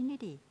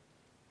opportunity,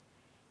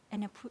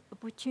 an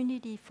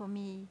opportunity for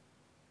me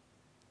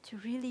to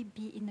really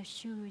be in the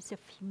shoes of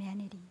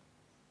humanity,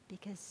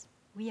 because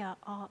we are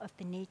all of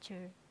the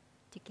nature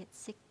to get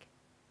sick,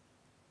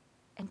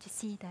 and to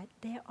see that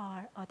there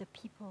are other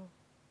people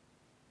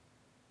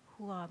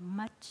who are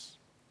much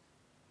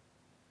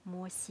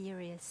more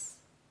serious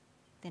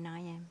than I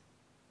am.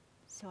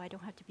 So I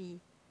don't have to be,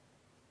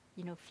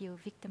 feel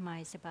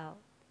victimized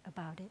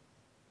about it.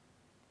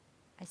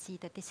 I see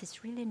that this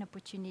is really an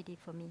opportunity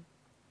for me.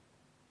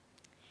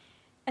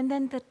 And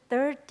then the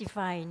third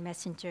divine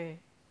messenger,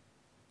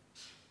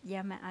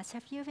 Yama asked,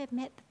 have you ever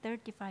met the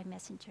third divine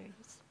messenger?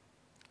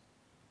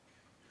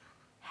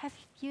 Have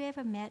you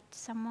ever met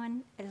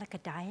someone like a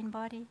dying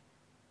body?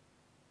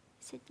 I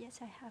said, yes,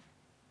 I have.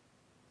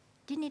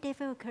 Didn't it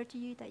ever occur to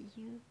you that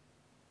you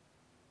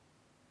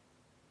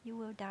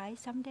will die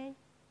someday?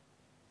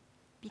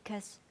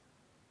 Because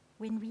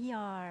when we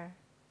are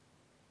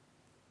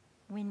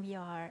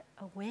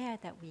aware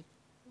that we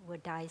will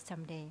die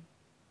someday,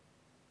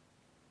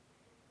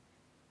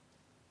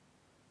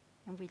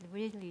 and we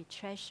really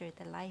treasure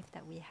the life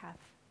that we have,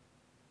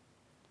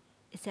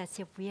 it's as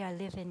if we are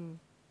living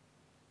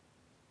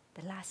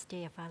the last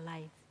day of our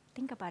life.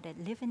 Think about it,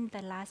 living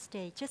the last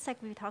day, just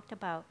like we talked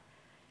about,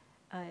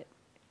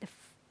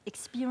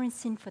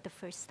 experiencing for the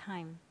first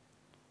time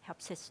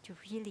helps us to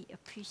really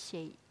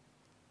appreciate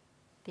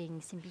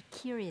things and be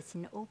curious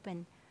and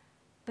open.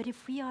 But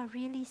if we are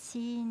really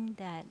seeing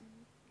that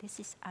this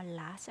is our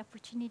last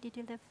opportunity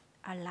to live,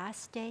 our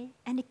last day,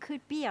 and it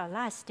could be our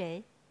last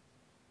day,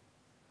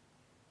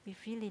 we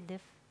really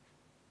live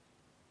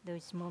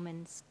those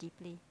moments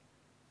deeply.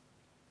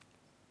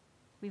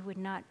 We would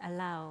not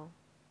allow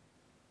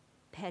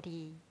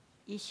petty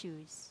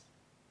issues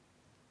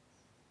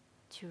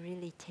to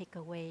really take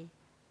away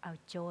our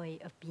joy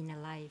of being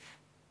alive.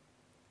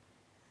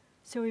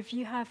 So if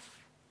you have,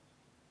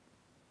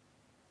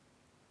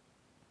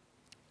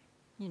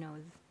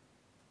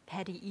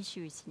 petty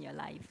issues in your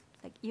life,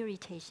 like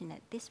irritation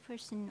at this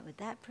person or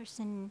that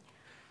person,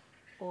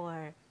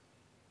 or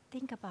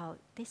think about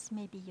this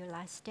may be your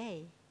last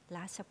day,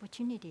 last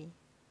opportunity,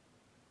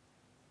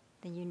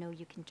 then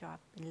you can drop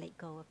and let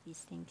go of these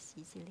things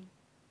easily.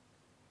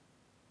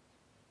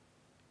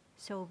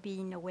 So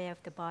being aware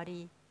of the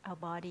body, our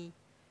body,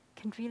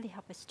 can really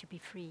help us to be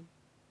free.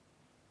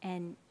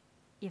 And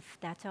if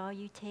that's all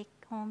you take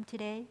home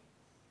today,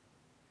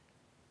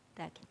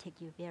 that can take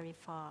you very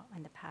far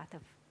on the path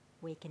of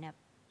waking up,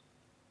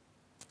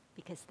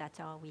 because that's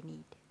all we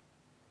need.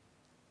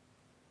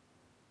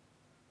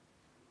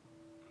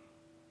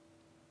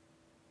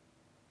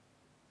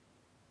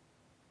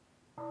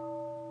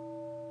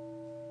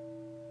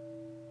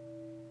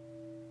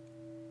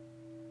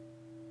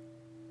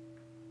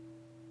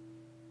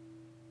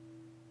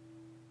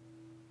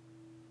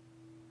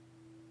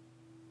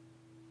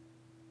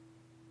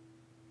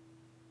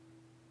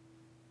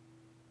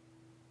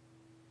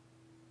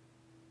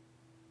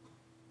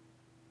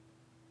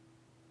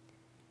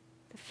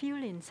 The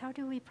Feelings. How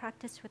do we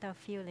practice with our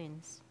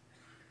feelings?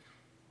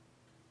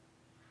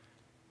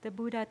 The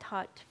Buddha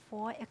taught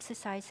 4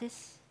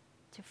 exercises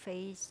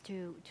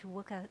to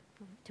work out,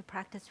 to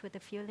practice with the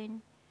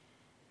feeling.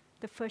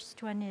 The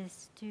first one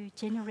is to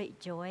generate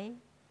joy.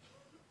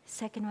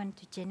 Second one,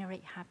 to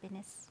generate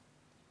happiness.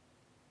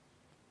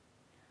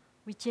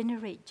 We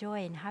generate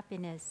joy and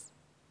happiness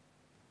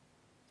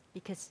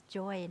because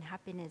joy and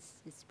happiness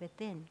is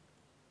within.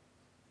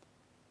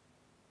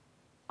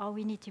 All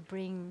we need to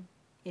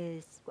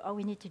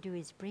do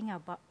is bring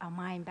our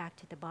mind back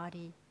to the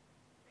body.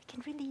 We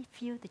can really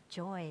feel the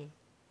joy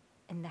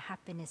and the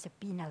happiness of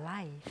being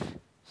alive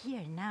here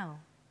and now.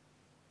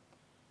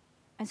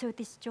 And so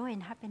this joy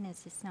and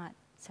happiness is not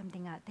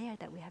something out there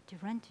that we have to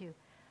run to.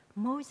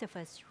 Most of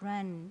us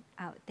run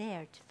out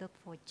there to look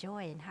for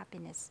joy and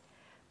happiness,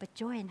 but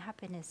joy and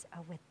happiness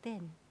are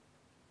within.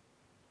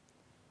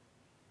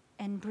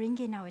 And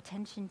bringing our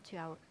attention to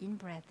our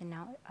in-breath and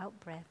our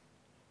out-breath,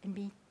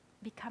 and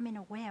becoming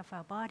aware of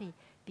our body,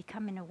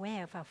 becoming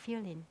aware of our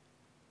feeling,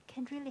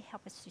 can really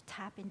help us to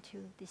tap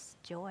into this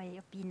joy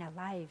of being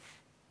alive.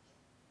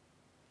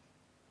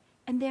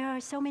 And there are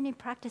so many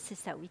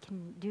practices that we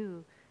can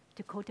do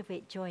to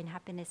cultivate joy and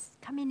happiness.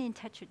 Coming in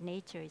touch with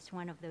nature is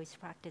one of those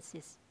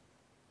practices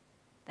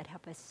that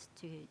help us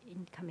to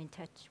come in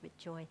touch with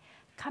joy.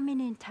 Coming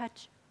in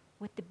touch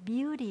with the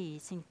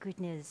beauties and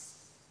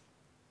goodness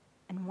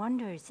and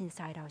wonders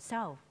inside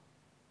ourselves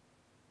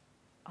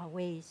are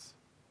ways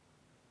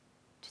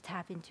to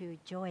tap into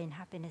joy and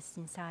happiness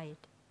inside.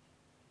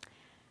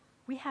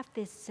 We have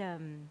this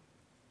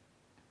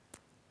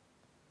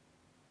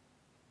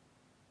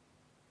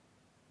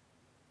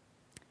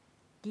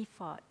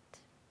default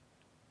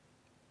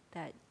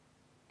that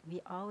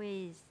we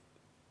always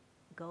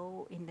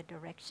go in the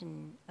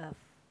direction of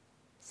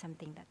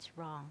something that's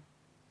wrong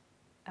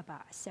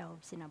about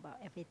ourselves and about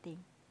everything.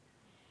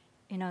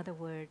 In other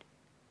words,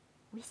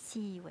 we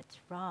see what's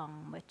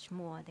wrong much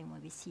more than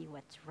when we see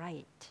what's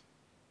right.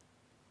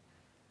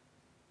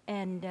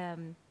 And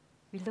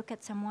we look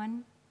at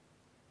someone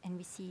and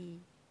we see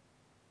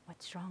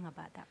what's wrong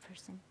about that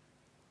person.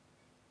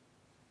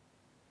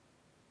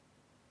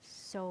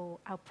 So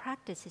our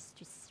practice is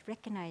to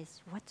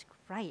recognize what's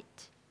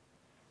right.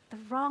 The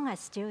wrong are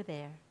still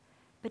there.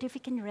 But if we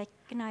can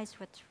recognize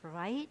what's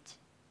right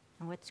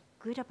and what's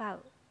good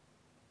about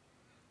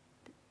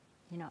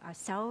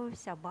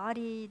ourselves, our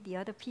body, the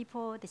other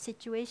people, the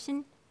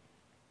situation,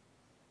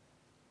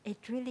 it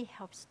really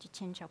helps to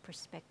change our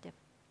perspective.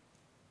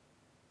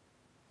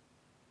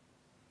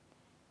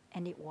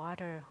 And it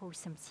waters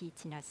wholesome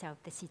seeds in ourselves,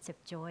 the seeds of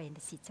joy and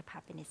the seeds of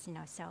happiness in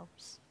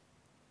ourselves.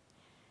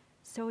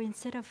 So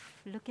instead of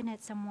looking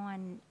at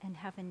someone and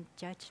having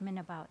judgment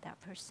about that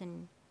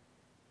person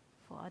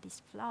for all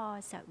these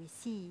flaws that we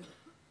see,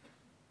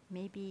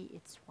 maybe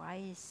it's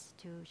wise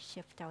to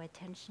shift our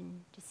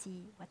attention to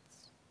see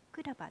what's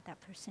good about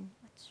that person,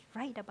 what's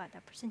right about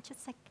that person.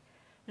 Just like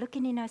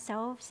looking in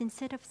ourselves,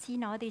 instead of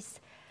seeing all this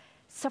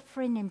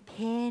suffering and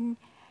pain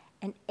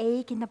and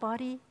ache in the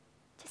body,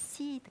 just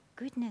see the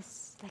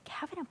goodness, like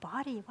having a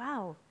body,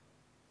 wow.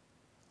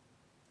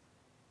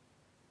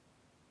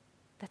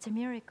 That's a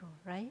miracle,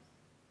 right?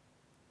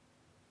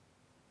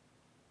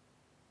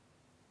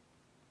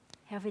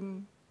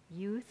 Having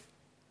youth,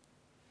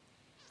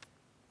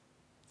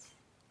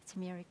 it's a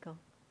miracle.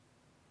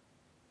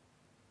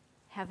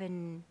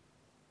 Having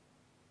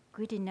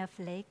good enough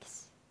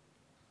legs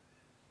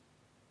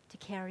to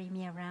carry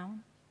me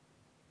around.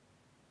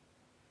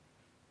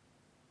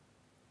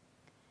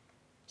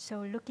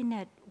 So looking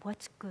at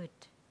what's good,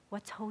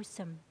 what's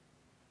wholesome,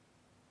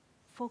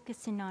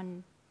 focusing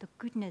on the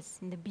goodness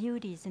and the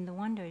beauties and the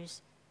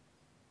wonders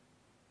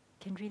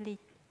can really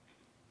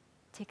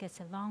take us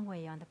a long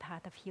way on the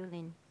path of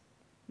healing,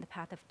 the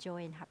path of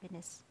joy and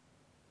happiness.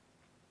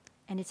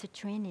 And it's a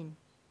training.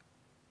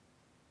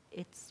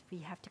 We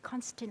have to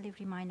constantly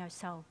remind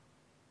ourselves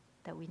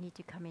that we need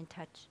to come in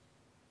touch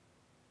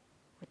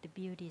with the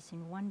beauties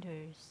and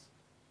wonders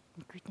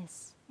and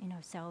goodness in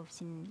ourselves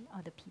and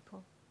other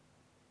people.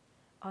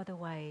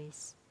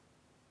 Otherwise,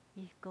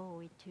 we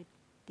go into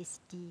this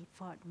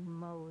default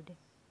mode.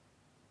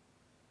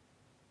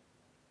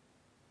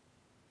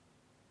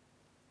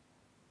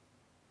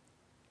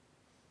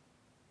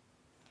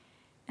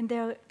 And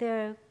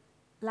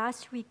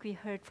last week we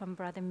heard from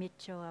Brother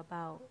Mitchell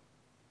about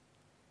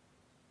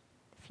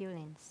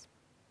feelings.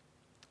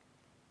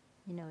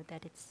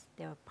 That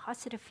there are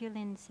positive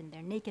feelings and there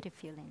are negative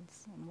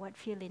feelings, and what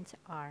feelings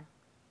are.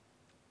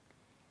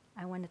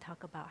 I want to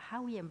talk about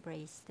how we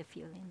embrace the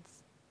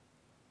feelings.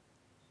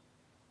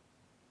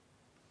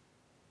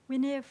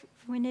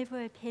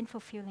 Whenever a painful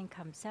feeling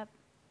comes up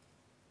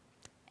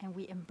and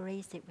we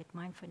embrace it with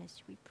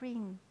mindfulness, we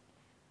bring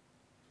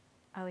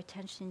our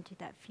attention to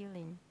that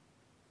feeling.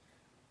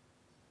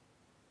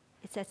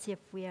 It's as if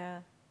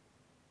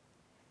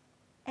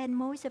and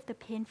most of the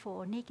painful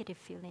or negative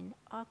feelings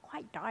are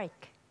quite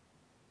dark.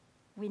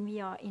 When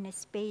we are in a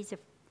space of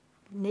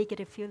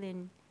negative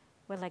feeling,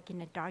 we're like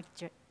in a dark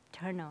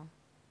tunnel.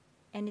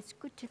 And it's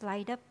good to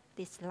light up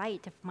this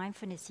light of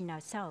mindfulness in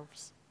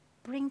ourselves.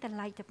 Bring the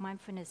light of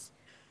mindfulness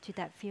to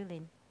that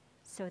feeling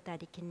so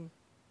that it can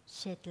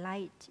shed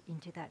light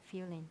into that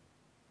feeling.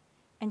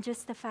 And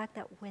just the fact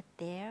that we're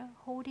there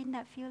holding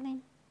that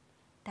feeling,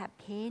 that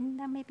pain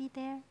that may be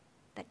there,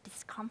 that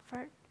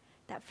discomfort,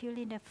 that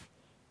feeling of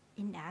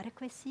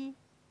inadequacy,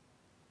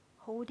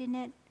 holding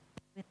it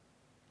with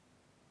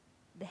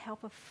the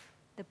help of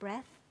the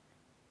breath,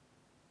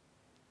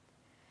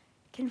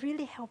 can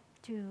really help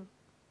to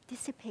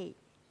dissipate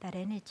that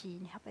energy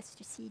and help us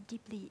to see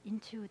deeply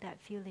into that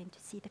feeling, to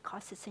see the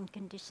causes and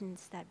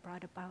conditions that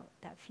brought about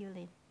that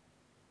feeling.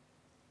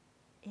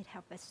 It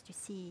helps us to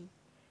see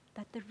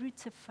that the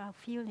roots of our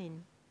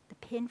feeling, the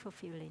painful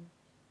feeling,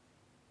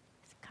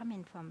 is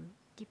coming from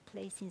deep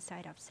place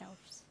inside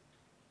ourselves.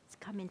 It's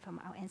coming from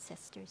our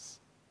ancestors.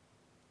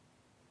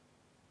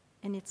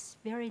 And it's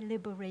very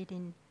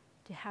liberating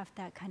to have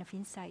that kind of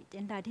insight.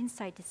 And that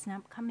insight is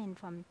not coming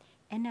from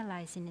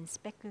analyzing and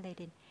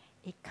speculating.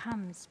 It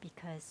comes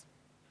because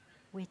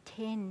we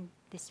tend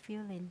this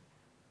feeling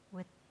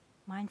with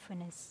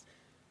mindfulness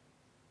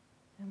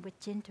and with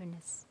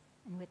gentleness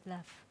and with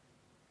love.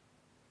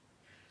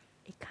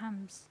 It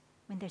comes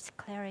when there's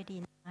clarity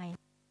in the mind.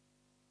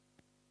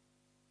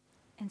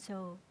 And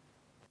so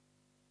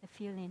the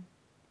feeling,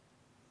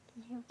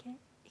 can you hear okay?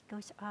 It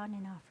goes on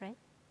and off, right?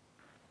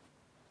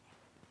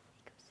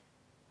 It goes.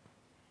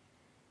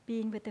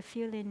 Being with the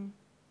feeling,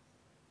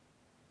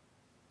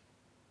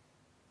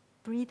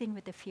 breathing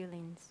with the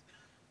feelings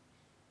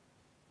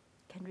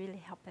can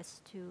really help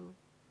us to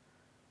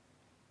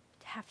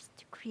have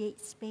to create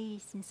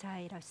space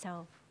inside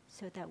ourselves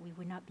so that we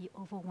will not be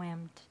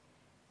overwhelmed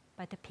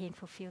by the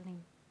painful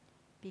feeling.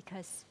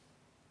 Because,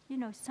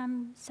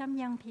 some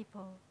young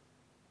people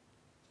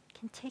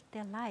can take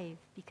their life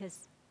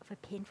because of a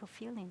painful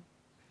feeling,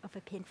 of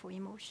a painful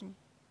emotion.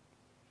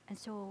 And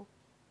so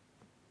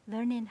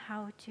learning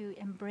how to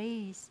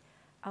embrace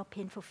our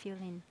painful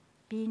feeling,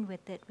 being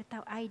with it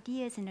without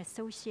ideas and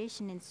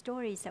association and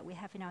stories that we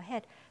have in our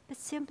head, but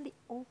simply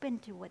open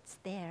to what's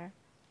there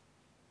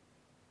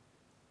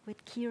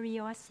with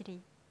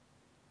curiosity,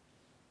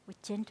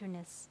 with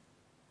gentleness,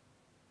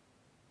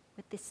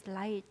 with this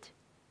light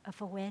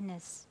of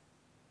awareness,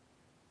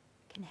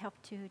 can help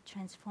to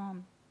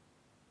transform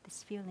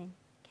this feeling,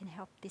 can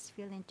help this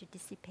feeling to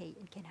dissipate,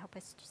 and can help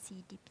us to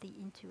see deeply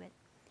into it.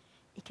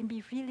 It can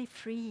be really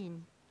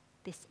freeing,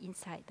 this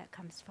insight that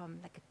comes from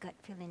like a gut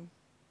feeling,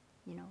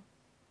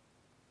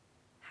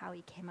 how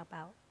it came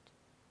about.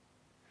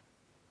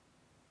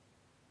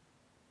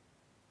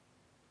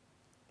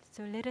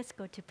 So let us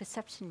go to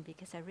perception,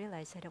 because I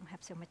realize I don't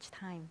have so much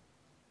time.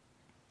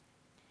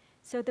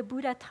 So the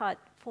Buddha taught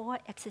 4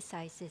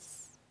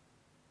 exercises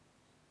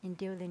in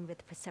dealing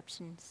with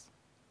perceptions.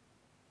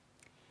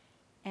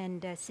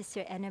 And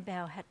Sister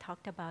Annabelle had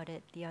talked about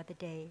it the other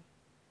day,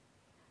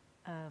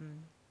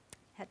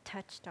 had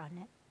touched on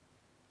it.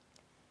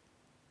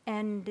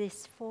 And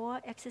these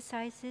 4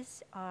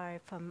 exercises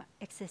are from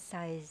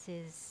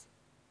exercises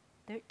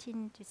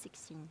 13 to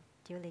 16,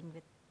 dealing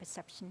with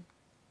perception.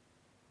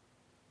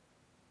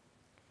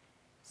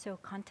 So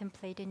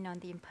contemplating on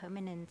the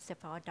impermanence of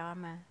our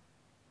dharma,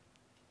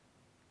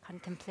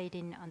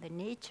 contemplating on the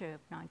nature of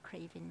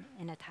non-craving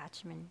and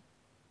attachment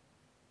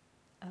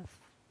of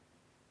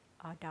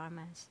our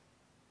dharmas,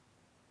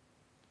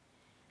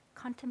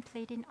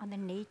 contemplating on the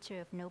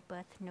nature of no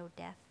birth, no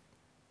death,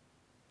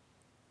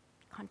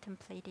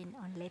 contemplating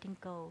on letting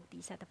go.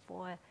 These are the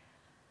 4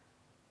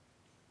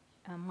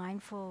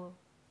 mindful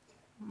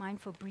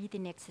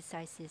breathing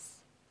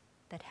exercises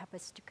that help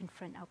us to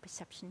confront our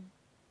perception.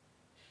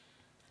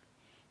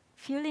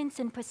 Feelings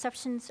and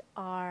perceptions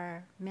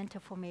are mental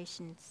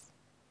formations,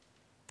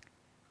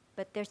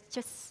 but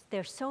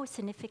they're so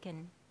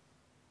significant.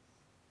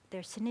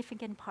 They're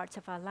significant parts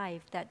of our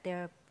life that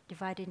they're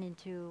divided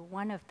into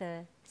one of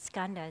the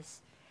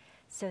skandhas,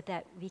 so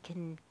that we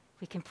can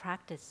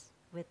practice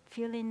with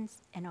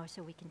feelings, and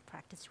also we can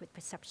practice with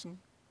perception.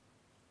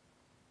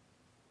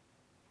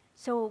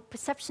 So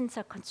perceptions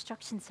are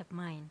constructions of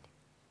mind,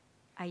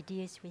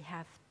 ideas we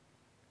have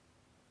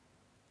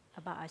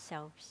about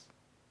ourselves,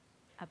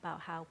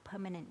 about how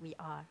permanent we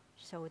are.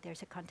 So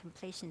there's a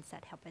contemplations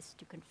that help us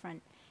to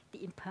confront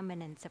the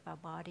impermanence of our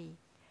body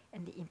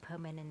and the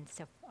impermanence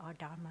of our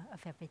dharma,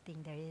 of everything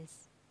there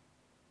is.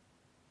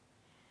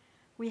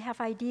 We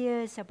have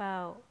ideas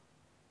about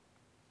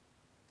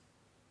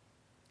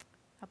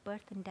our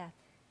birth and death,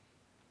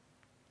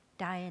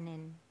 dying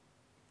and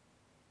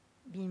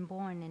being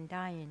born and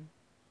dying.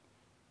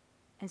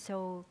 And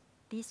so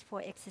these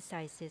 4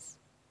 exercises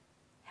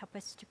help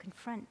us to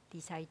confront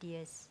these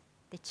ideas.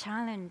 They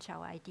challenge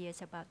our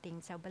ideas about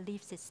things, our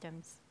belief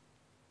systems,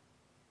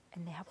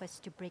 and they help us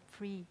to break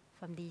free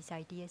from these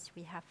ideas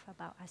we have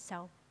about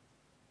ourselves.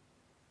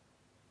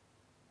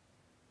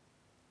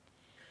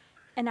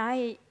 And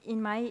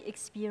in my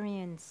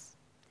experience,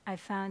 I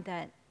found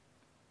that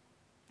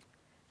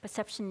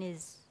perception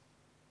is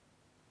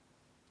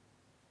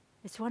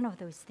one of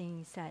those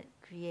things that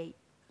create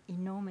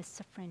enormous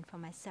suffering for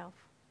myself.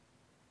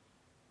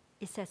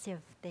 it's as if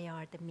they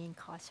are the main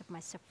cause of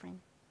my suffering.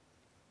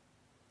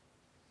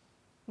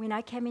 When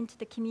I came into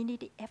the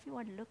community,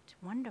 everyone looked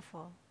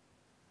wonderful.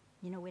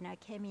 When I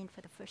came in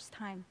for the first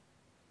time,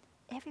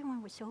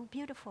 everyone was so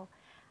beautiful.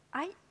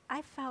 I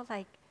felt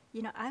like,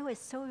 I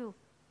was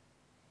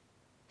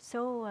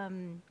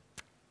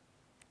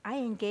I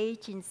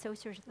engaged in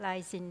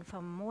socializing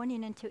from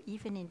morning until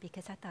evening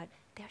because I thought,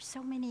 there are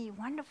so many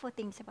wonderful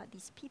things about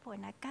these people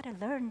and I gotta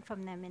learn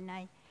from them. And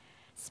I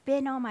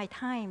spend all my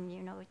time,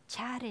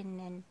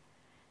 chatting and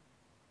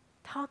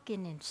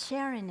talking and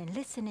sharing and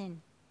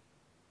listening.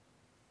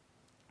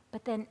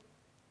 But then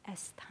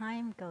as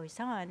time goes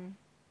on,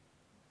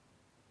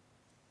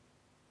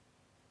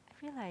 I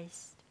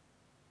realized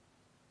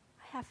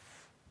I have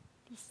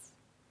these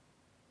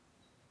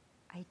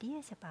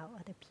ideas about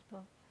other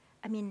people.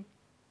 I mean,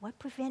 what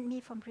prevent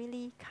me from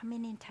really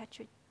coming in touch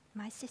with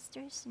my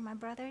sisters and my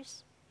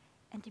brothers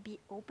and to be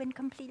open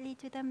completely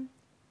to them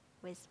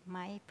was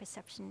my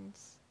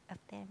perceptions of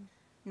them.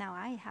 Now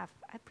I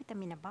put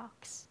them in a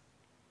box,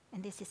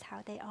 and this is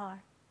how they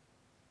are.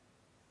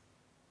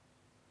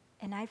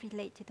 And I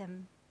relate to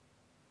them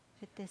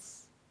with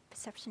this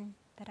perception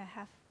that I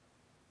have.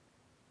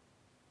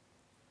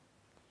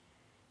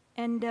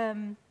 And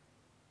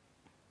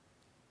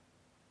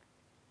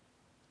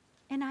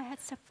I had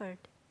suffered.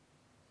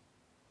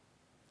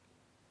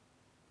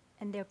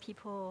 And there are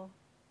people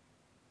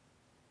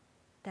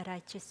that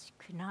I just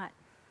could not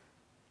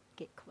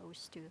get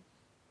close to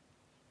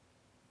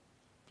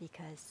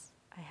because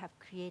I have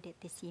created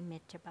this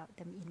image about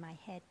them in my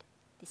head,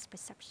 this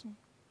perception.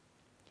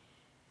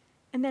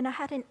 And then I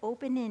had an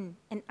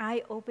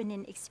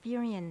eye-opening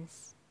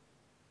experience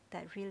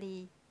that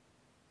really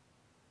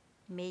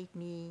made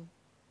me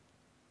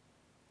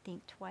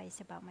think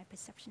twice about my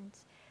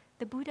perceptions.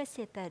 The Buddha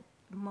said that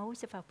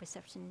most of our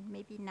perception,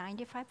 maybe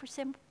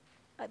 95%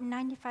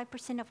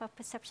 of our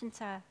perceptions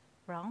are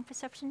wrong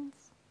perceptions.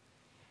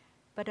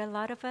 But a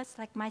lot of us,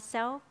 like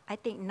myself, I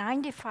think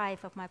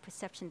 95% of my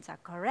perceptions are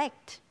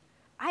correct.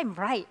 I'm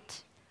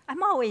right.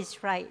 I'm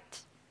always right.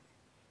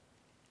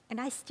 And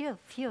I still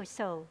feel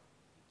so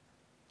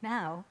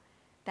now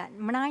that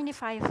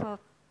 95%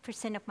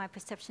 of my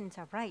perceptions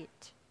are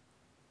right.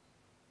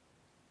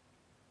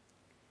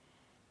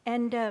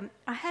 And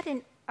I had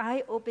an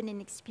eye-opening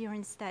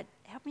experience that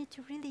helped me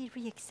to really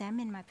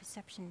re-examine my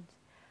perceptions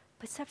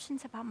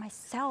about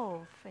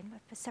myself and my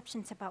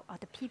perceptions about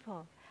other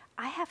people.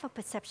 I have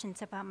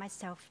perceptions about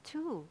myself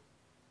too.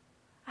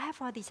 I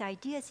have all these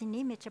ideas and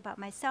images about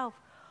myself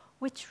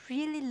which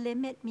really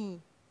limit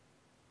me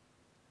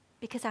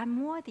because I'm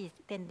more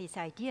than these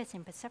ideas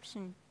and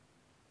perception.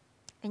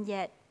 And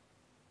yet,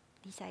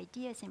 these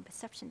ideas and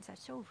perceptions are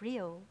so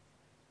real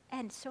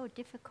and so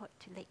difficult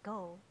to let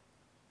go.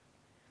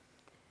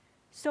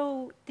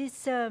 So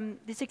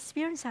this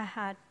experience I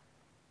had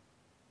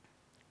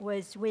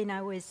was when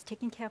I was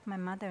taking care of my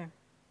mother.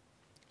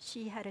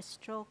 She had a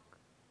stroke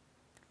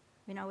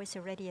when I was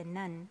already a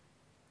nun,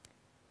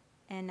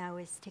 and I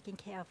was taking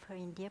care of her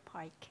in Deer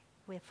Park.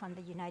 We're from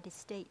the United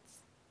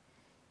States,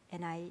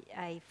 and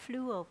I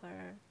flew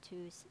over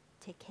to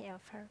take care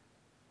of her.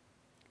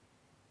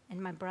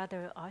 And my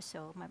brother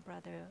also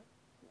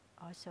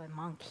a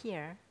monk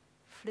here,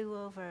 flew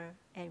over,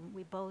 and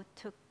we both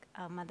took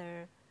our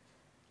mother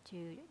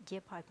to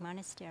Deer Park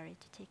Monastery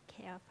to take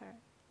care of her.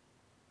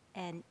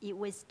 And it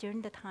was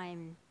during the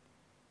time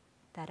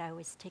that I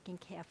was taking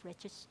care of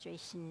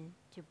registration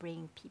to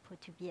bring people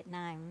to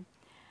Vietnam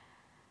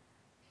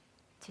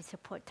to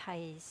support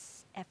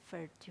Thai's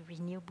effort to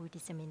renew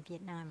Buddhism in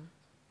Vietnam.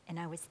 And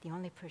I was the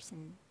only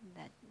person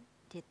that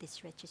did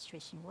this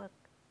registration work.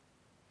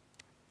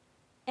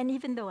 And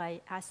even though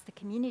I asked the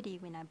community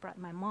when I brought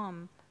my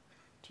mom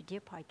to Deer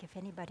Park if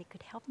anybody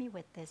could help me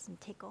with this and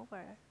take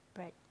over,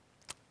 but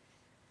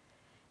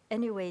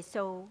anyway,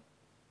 so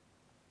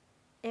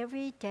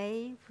every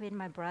day when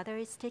my brother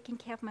is taking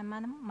care of my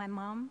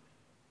mom,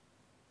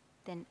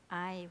 then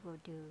I will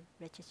do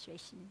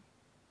registration.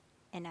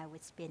 And I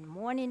would spend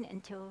morning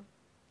until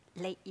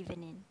late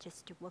evening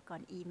just to work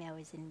on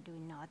emails and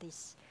doing all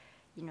this,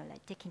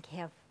 like taking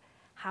care of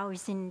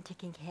housing,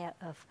 taking care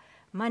of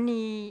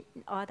money,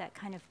 all that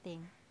kind of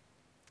thing.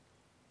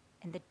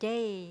 And the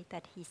day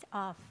that he's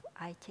off,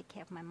 I take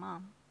care of my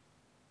mom.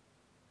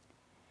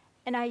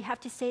 And I have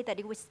to say that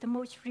it was the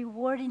most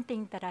rewarding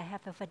thing that I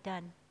have ever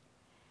done.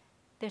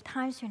 There are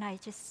times when I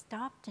just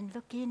stopped and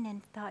looked in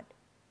and thought,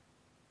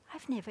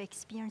 I've never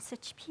experienced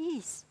such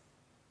peace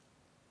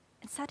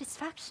and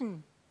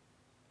satisfaction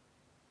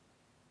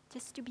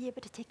just to be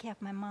able to take care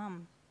of my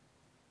mom.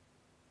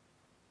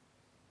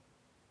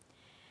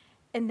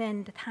 And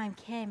then the time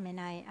came and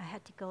I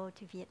had to go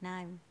to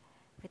Vietnam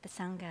with the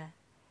Sangha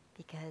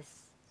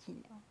because,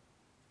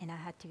 and I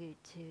had to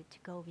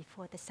go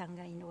before the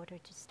Sangha in order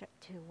to start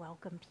to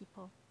welcome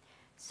people.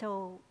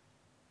 So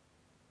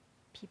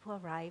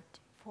people arrived,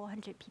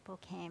 400 people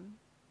came,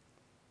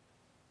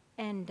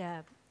 and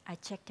I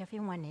checked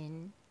everyone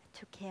in,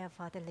 took care of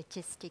all the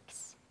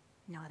logistics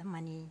and all the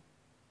money.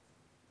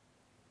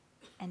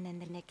 And then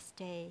the next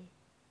day,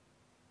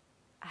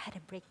 I had a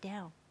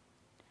breakdown.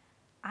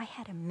 I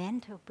had a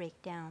mental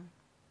breakdown.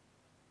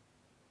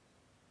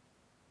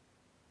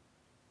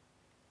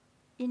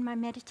 In my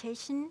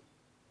meditation,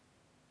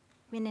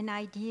 when an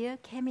idea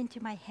came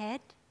into my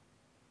head,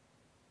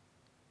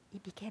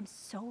 it became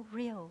so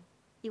real.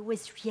 It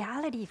was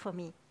reality for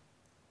me.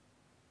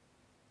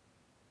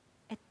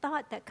 A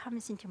thought that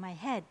comes into my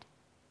head,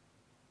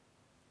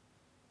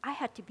 I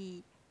had to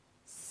be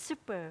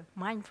super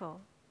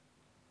mindful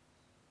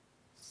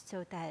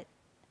so that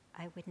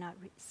I would not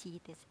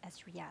see this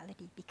as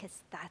reality,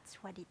 because that's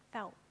what it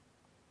felt.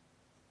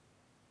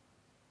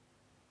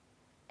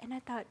 And I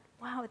thought,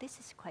 wow, this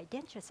is quite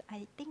dangerous.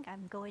 I think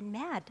I'm going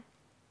mad.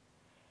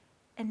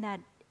 And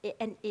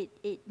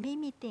it made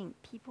me think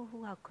people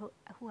who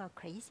are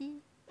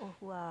crazy or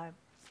who are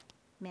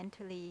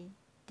mentally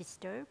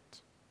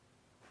disturbed,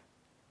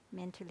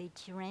 mentally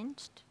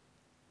deranged,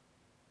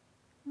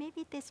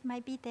 maybe this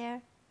might be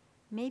the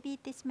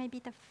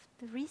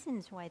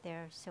reasons why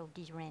they're so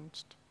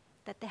deranged,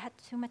 that they had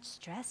too much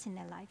stress in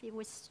their life. It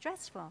was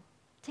stressful.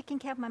 Taking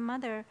care of my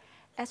mother,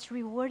 as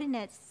rewarding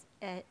as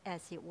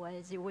it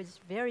was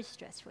very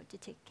stressful to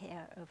take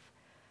care of,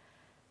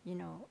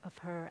 of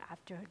her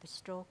after the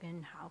stroke,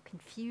 and how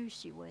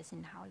confused she was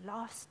and how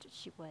lost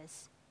she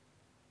was.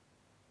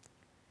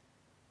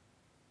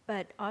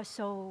 But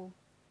also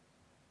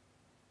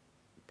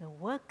the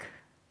work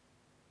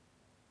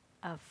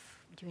of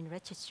doing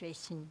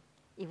registration,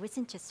 it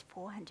wasn't just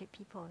 400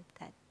 people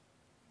that,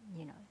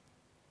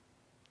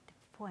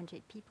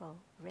 400 people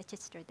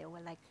registered. There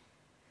were like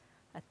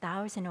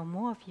 1,000 or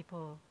more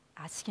people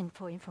asking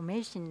for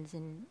information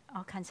and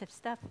all kinds of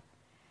stuff.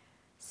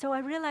 So I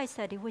realized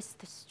that it was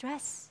the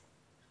stress.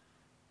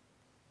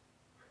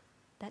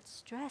 That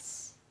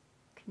stress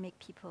could make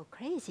people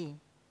crazy.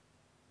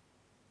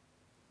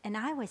 And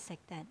I was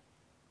like that.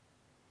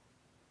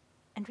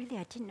 And really,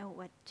 I didn't know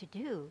what to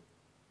do.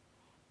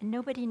 And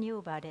nobody knew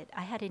about it.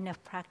 I had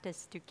enough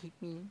practice to keep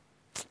me,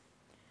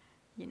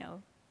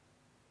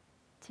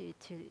 to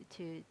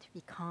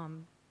be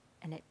calm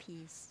and at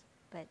peace.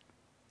 But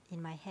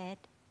in my head,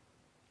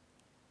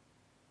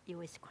 it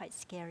was quite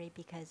scary,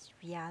 because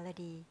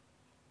reality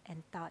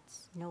and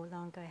thoughts no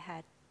longer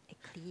had a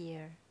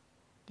clear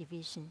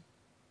division.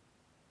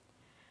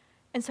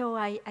 And so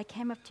I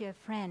came up to a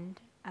friend.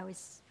 I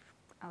was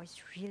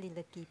really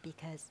lucky,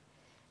 because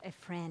a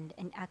friend,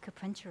 an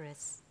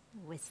acupuncturist,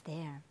 was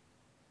there,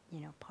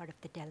 part of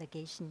the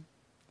delegation.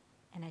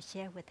 And I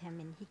shared with him,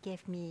 and he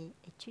gave me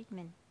a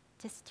treatment,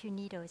 just 2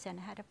 needles. And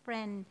I had a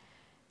friend,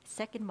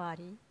 second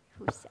body,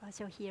 who's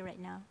also here right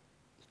now.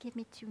 He gave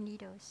me 2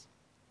 needles,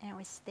 and I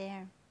was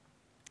there,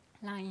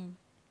 lying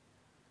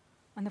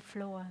on the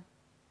floor.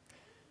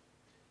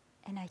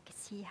 And I could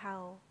see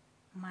how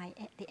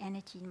the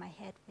energy in my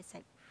head was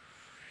like,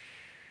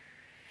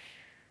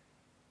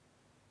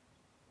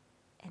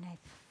 and I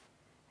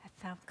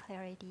found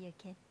clarity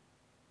again.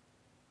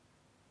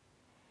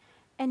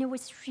 And it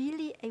was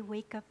really a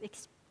wake up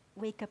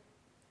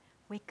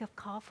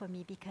call for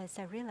me, because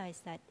I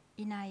realized that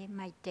in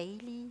my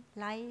daily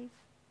life,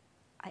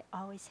 I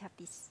always have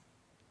these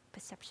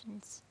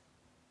perceptions,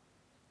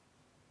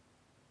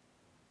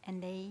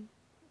 and they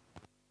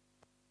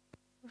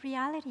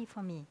reality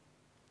for me,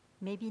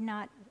 maybe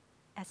not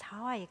as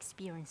how I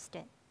experienced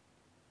it,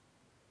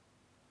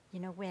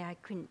 where I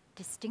couldn't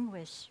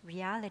distinguish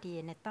reality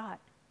and a thought.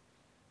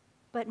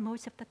 But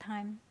most of the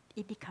time,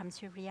 it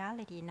becomes a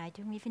reality, and I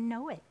don't even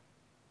know it.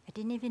 I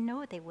didn't even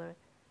know they were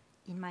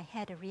in my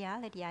head a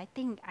reality. I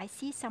think I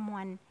see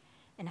someone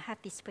and I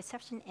have this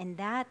perception, and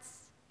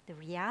that's the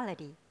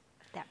reality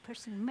of that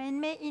person.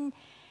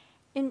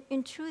 And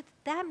in truth,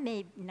 that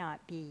may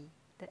not be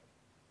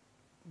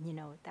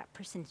that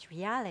person's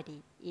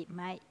reality.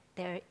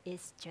 There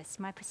is just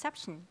my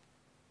perception.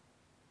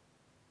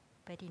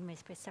 But in my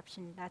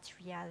perception, that's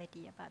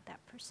reality about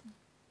that person.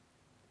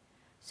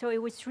 So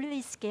it was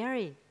really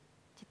scary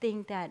to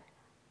think that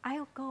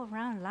I'll go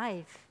around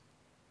life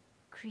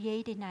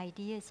creating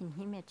ideas and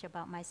image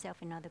about myself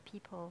and other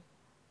people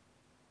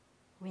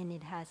when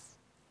it has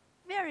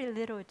very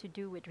little to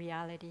do with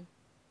reality.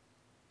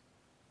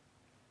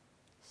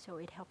 So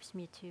it helps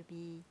me to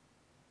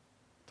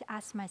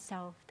ask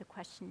myself the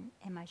question,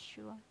 am I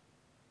sure?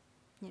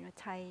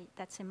 Thai,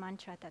 that's a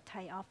mantra that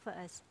Thai offer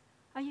us.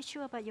 Are you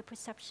sure about your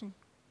perception?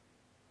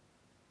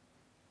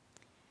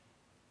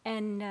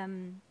 And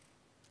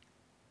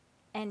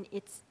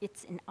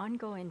it's an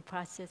ongoing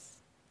process.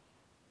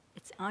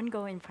 It's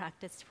ongoing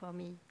practice for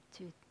me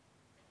to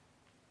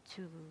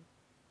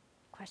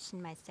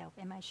question myself.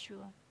 Am I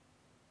sure?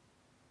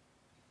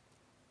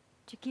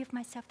 To give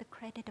myself the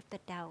credit of the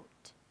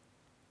doubt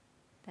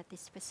that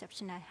this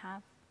perception I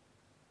have,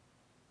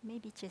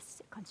 maybe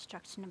just a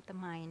construction of the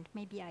mind,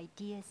 maybe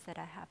ideas that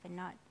I have, and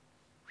not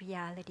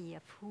reality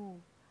of who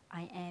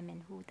I am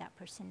and who that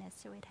person is.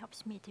 So it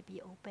helps me to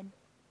be open.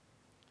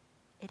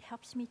 It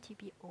helps me to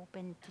be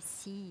open to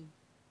see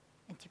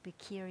and to be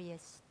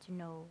curious to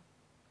know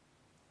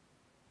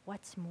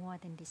what's more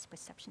than these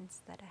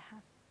perceptions that I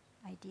have,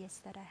 ideas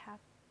that I have.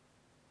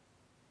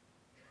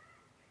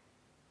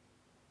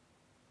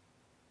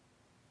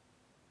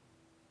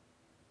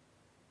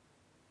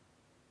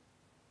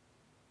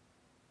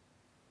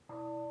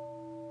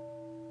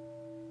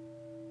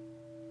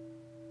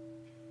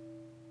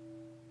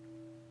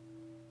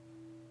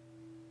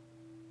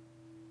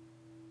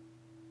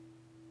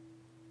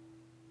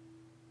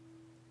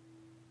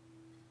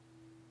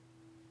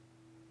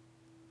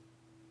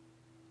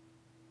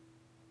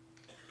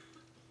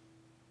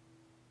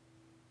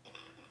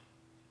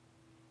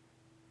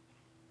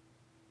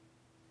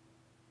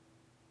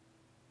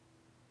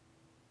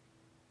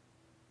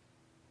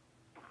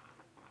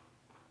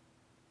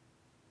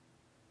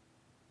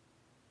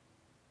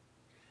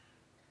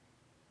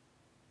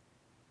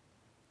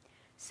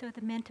 So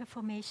the mental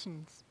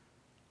formations,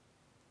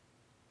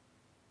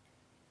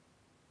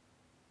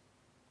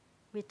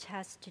 which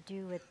has to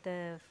do with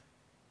the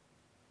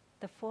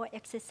 4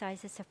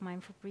 exercises of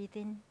mindful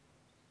breathing,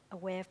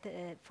 aware of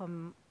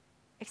from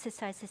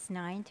exercises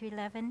 9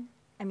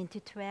 to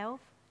 12,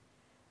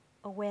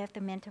 aware of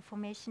the mental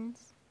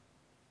formations.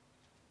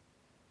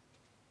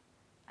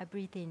 I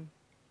breathe in,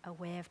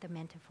 aware of the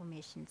mental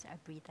formations, I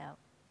breathe out.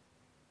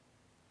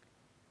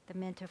 The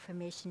mental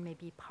formation may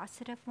be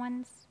positive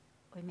ones,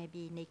 or it may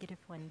be negative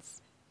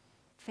ones.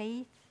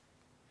 Faith,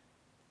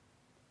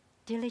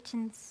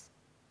 diligence,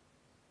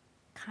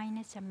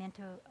 kindness are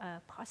mental,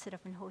 positive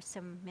and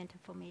wholesome mental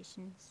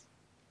formations.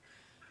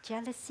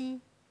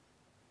 Jealousy,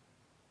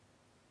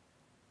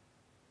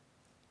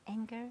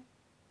 anger,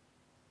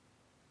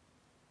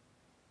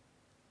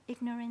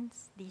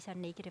 ignorance, these are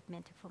negative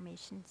mental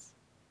formations.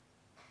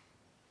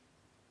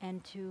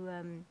 And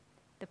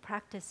the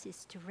practice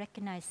is to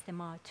recognize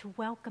them all, to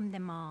welcome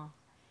them all,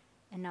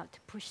 and not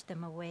to push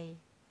them away,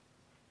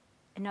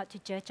 and not to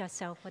judge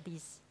ourselves for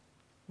these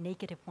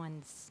negative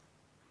ones,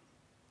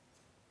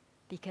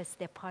 because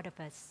they're part of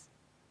us.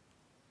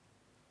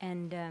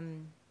 And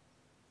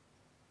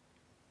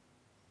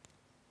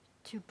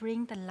to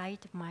bring the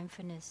light of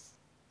mindfulness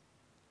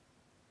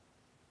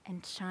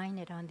and shine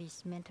it on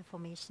these mental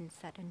formations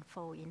that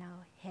unfold in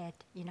our head,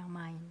 in our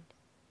mind,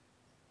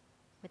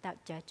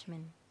 without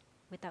judgment,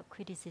 without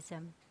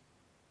criticism,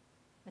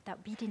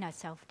 without beating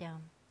ourselves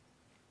down,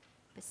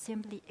 but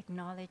simply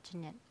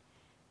acknowledging it.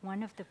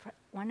 One of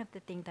the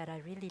things that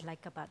I really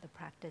like about the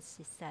practice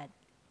is that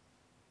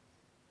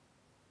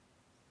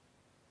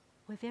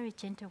we're very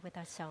gentle with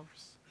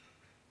ourselves,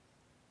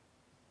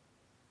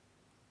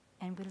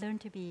 and we learn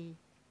to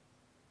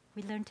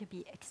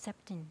be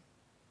accepting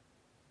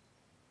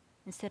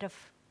instead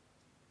of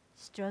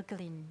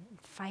struggling,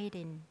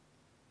 fighting,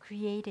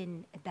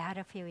 creating a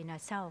battlefield in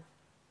ourselves.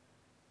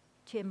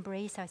 To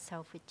embrace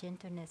ourselves with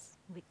gentleness,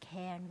 with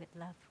care, and with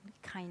love, with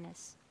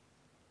kindness,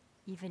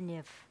 even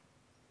if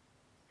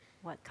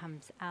what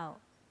comes out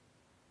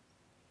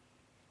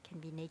can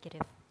be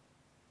negative.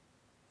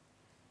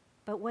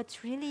 But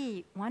what's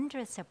really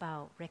wondrous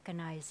about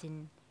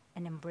recognizing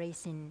and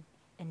embracing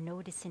and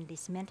noticing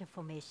these mental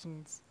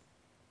formations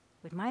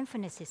with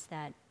mindfulness is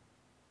that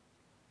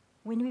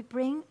when we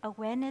bring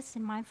awareness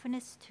and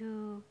mindfulness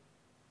to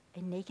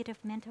a negative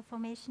mental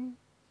formation,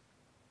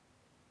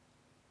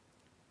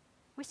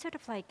 we sort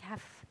of like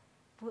have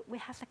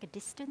like a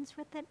distance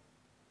with it.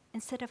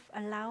 Instead of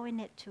allowing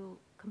it to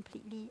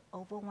completely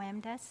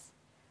overwhelm us,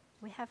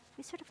 we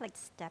sort of like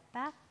step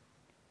back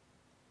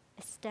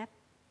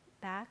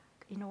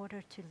in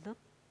order to look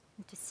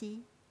and to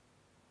see.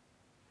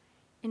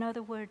 In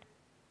other words,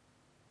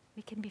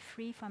 we can be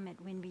free from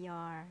it when we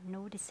are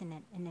noticing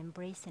it and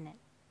embracing it.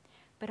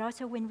 But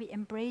also when we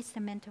embrace the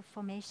mental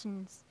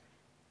formations,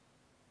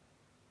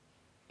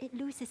 it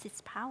loses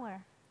its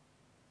power.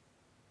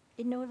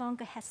 It no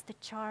longer has the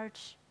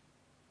charge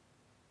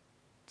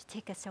to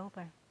take us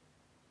over.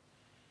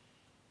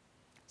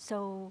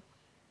 So,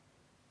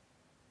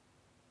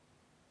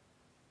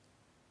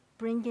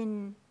 bring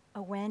in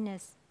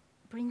awareness,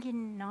 bring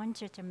in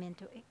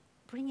non-judgmental,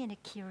 bring in a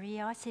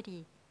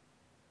curiosity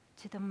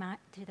to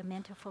the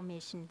mental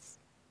formations,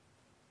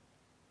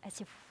 as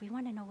if we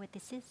want to know what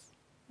this is.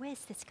 Where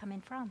is this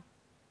coming from?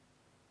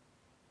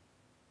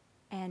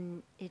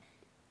 And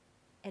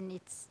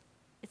it's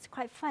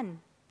quite fun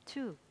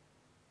too,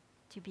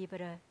 to be able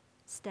to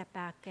step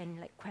back and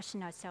like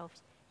question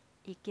ourselves.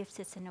 It gives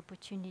us an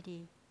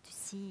opportunity to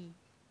see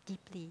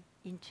deeply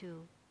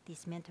into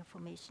these mental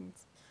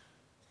formations.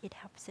 It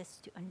helps us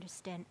to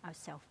understand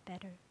ourselves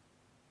better.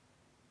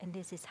 And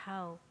this is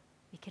how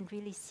we can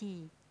really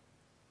see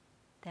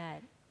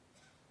that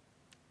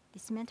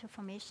these mental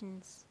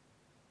formations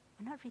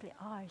are not really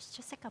ours,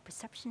 just like our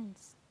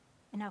perceptions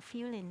and our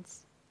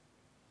feelings.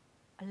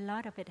 A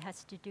lot of it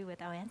has to do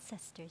with our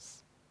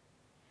ancestors.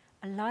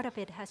 A lot of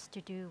it has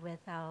to do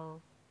with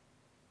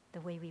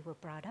the way we were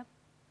brought up.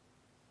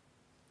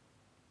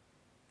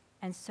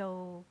 And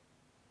so,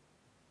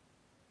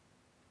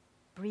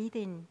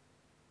 breathing,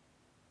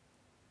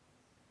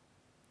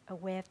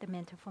 aware of the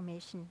mental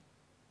formation.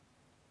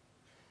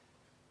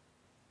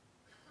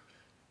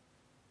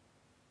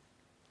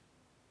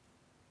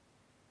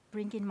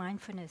 Bring in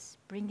mindfulness,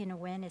 bring in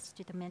awareness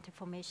to the mental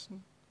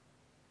formation.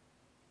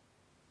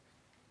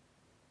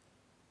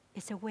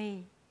 It's a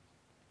way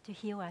to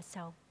heal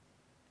ourselves,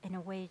 and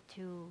a way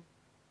to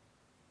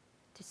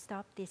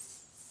stop this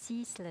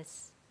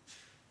ceaseless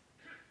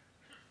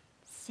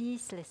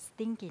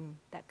thinking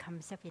that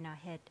comes up in our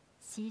head,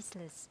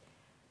 ceaseless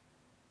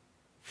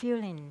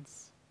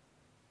feelings,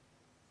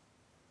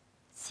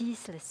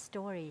 ceaseless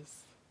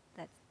stories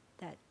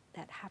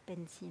that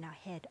happens in our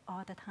head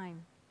all the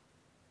time.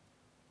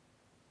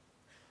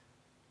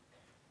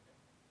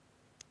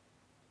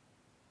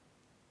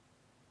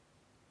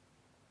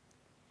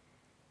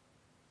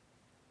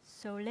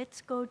 So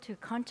let's go to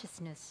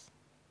consciousness.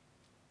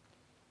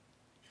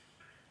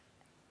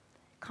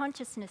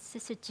 Consciousness,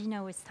 Sister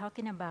Gina was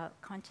talking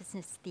about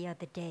consciousness the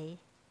other day.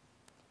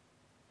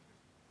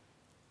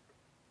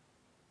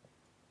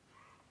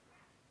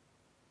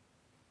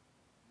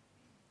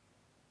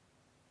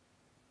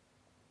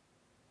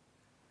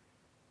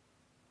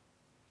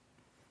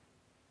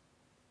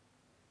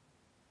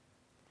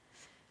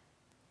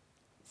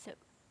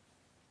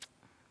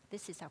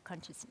 This is our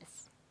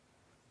consciousness.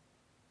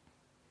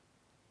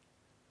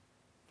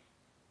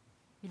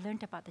 We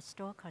learned about the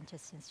store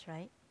consciousness,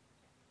 right?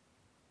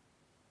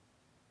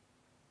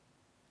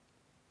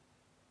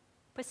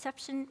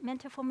 Perception,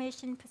 mental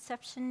formation,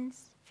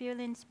 perceptions,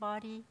 feelings,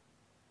 body,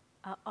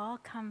 all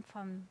come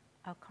from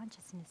our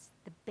consciousness,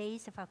 the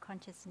base of our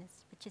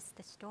consciousness, which is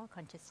the store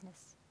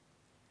consciousness.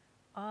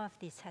 All of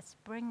this has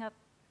sprung up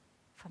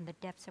from the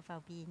depths of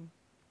our being.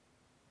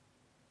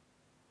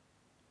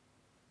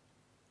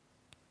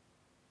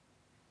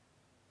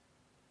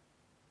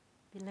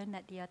 We learned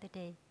that the other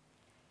day.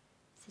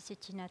 Sister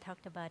Gina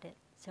talked about it,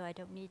 so I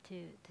don't need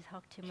to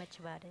talk too much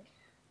about it.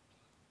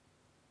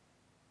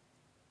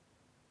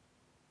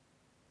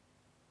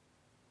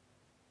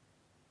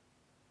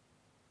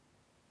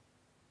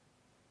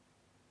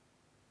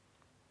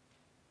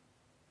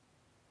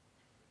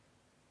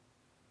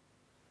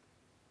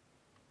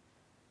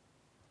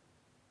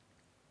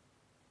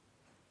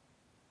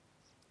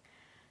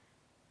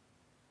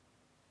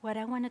 What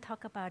I want to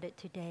talk about it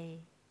today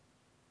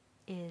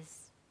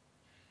is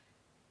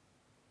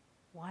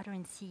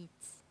watering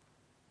seeds,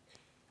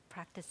 a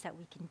practice that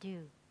we can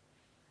do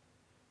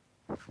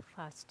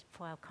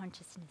for our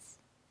consciousness.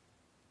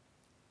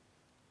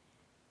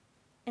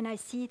 And I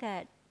see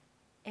that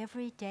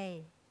every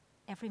day,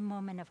 every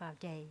moment of our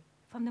day,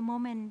 from the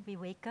moment we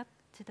wake up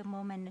to the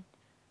moment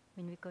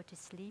when we go to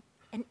sleep,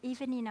 and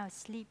even in our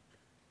sleep,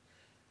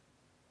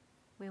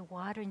 we're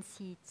watering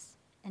seeds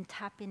and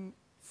tapping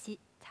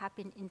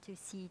into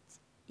seeds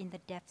in the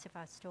depths of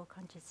our store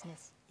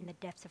consciousness, in the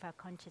depths of our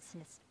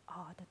consciousness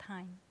all the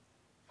time.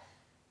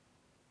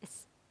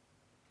 It's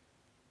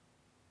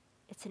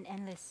an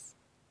endless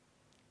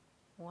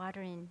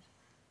watering,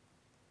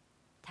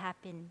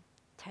 tapping,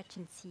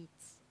 touching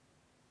seeds.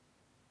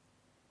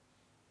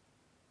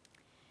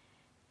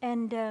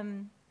 And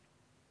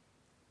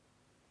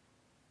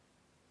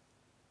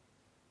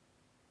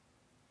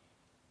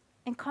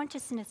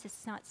consciousness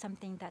is not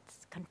something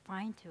that's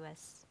confined to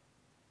us.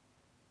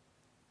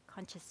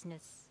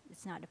 Consciousness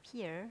is not up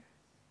here.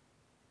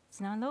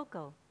 It's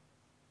non-local.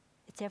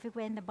 It's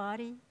everywhere in the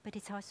body, but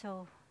it's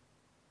also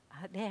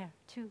out there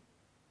too.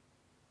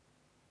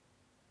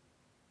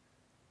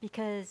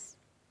 Because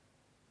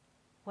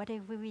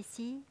whatever we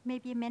see may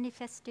be a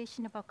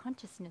manifestation of our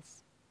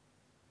consciousness.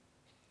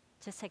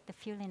 Just like the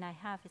feeling I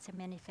have, it's a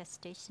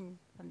manifestation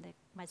from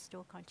my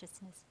store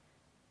consciousness.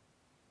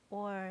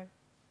 Or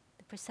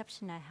the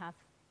perception I have,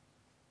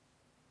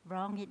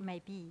 wrong it may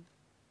be,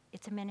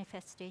 it's a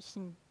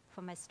manifestation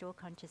from my store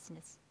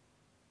consciousness.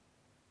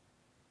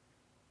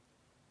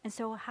 And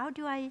so how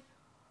do I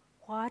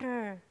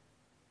water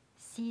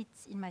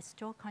seeds in my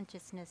store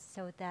consciousness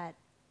so that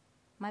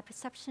my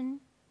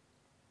perception,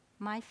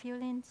 my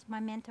feelings,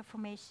 my mental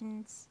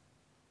formations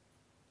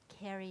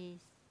carries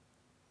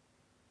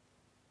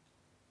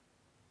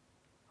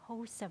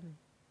wholesome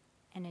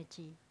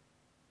energy,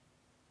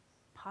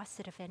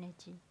 positive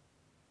energy?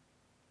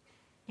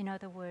 In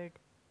other words,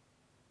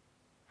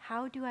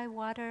 how do I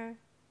water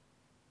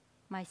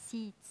my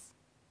seeds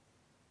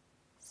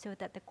so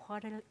that the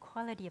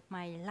quality of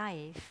my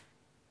life,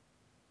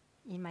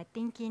 in my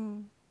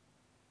thinking,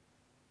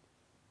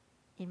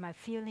 in my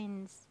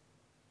feelings,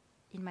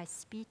 in my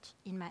speech,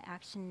 in my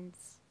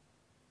actions,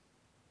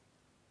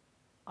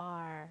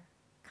 are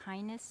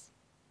kindness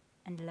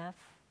and love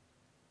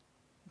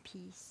and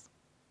peace?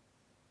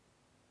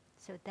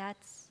 So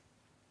that's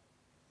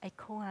a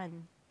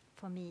koan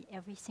for me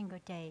every single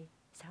day,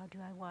 is how do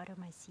I water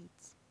my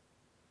seeds?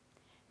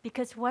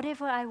 Because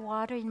whatever I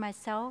water in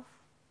myself,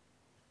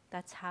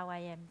 that's how I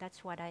am,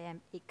 that's what I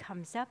am. It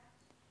comes up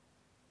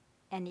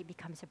and it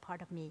becomes a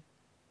part of me.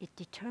 It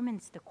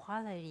determines the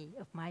quality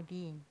of my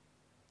being.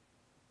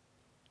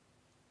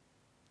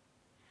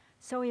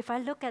 So if I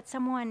look at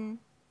someone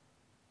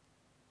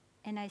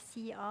and I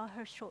see all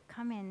her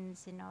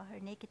shortcomings and all her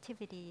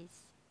negativities,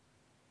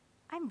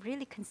 I'm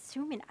really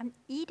consuming, I'm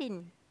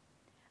eating,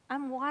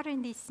 I'm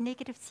watering these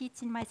negative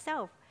seeds in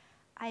myself.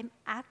 I'm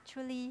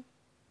actually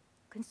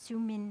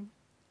consuming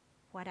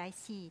what I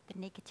see, the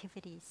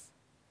negativities,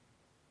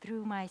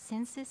 through my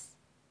senses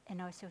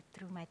and also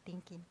through my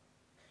thinking.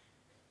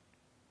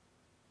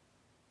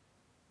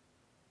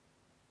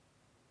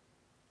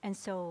 And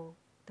so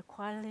the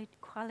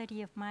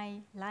quality of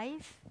my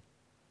life,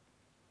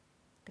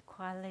 the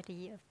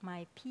quality of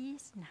my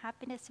peace and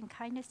happiness and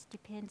kindness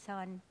depends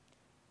on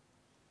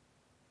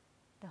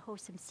the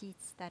wholesome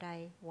seeds that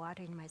I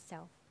water in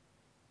myself.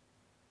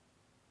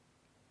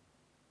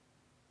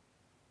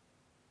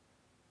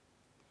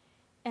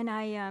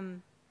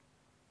 And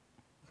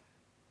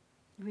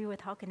we were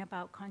talking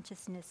about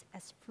consciousness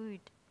as food,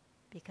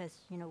 because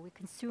we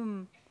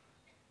consume,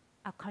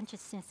 our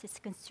consciousness is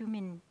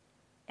consuming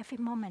every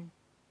moment,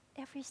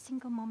 every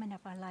single moment of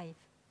our life.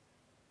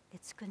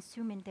 It's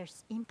consuming,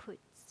 there's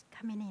inputs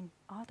coming in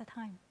all the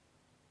time.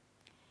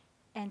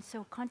 And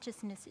so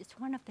consciousness is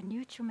one of the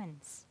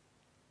nutriments.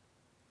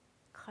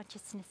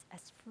 Consciousness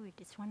as food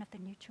is one of the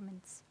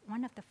nutriments,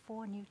 one of the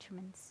 4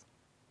 nutriments.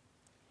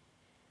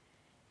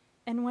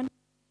 And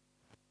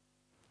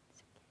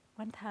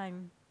one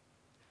time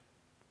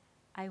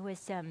I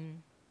was,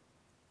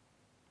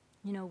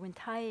 when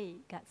Thai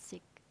got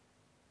sick,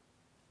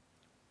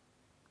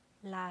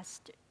 not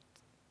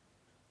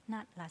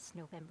last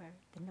November,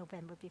 the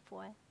November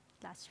before,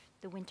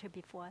 the winter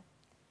before,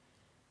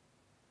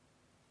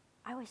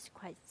 I was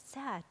quite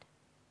sad.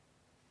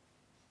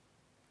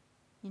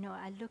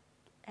 I looked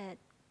at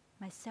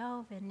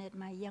myself and at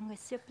my younger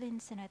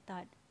siblings and I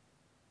thought,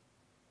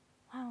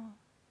 wow,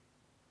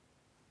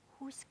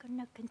 who's going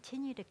to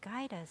continue to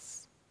guide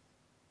us?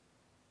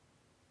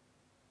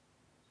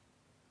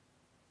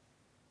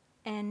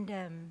 And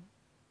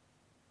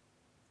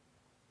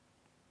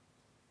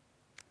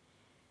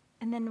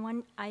then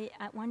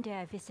one day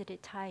I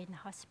visited Thai in the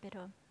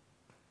hospital.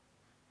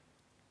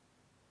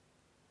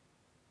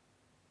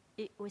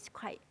 It was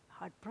quite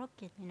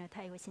heartbroken.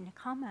 Thai was in a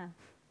coma.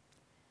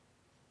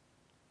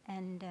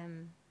 And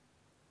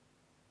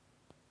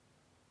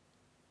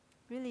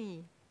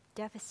really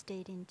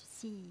devastating to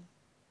see,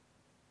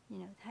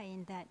 Thai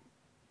in that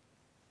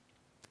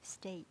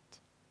state.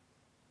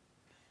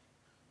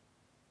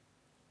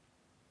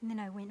 And then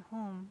I went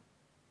home,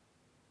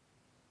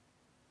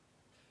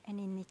 and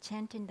in the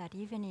chanting that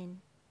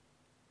evening,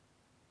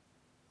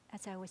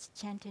 as I was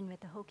chanting with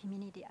the whole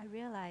community, I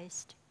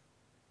realized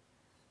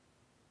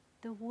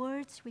the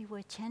words we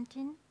were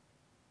chanting,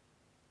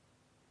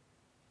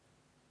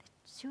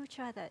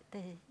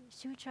 the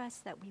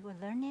sutras that we were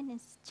learning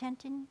and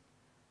chanting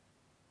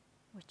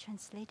were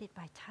translated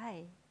by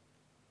Thai.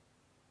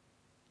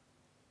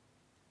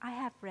 I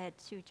have read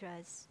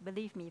sutras,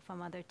 believe me,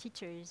 from other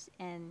teachers,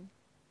 and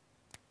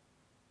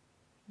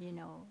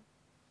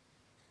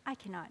I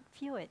cannot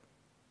feel it.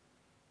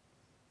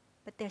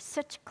 But there's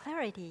such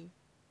clarity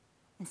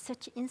and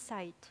such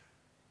insight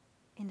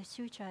in the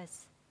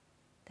sutras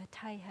that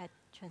Thai had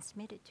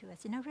transmitted to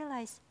us. And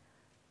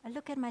I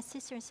look at my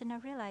sisters and I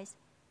realize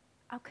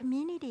our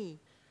community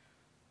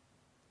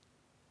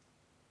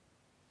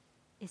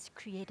is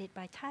created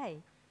by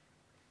Thai.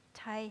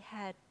 Thai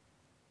had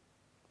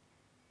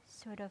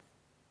sort of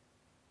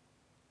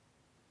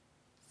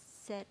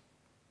set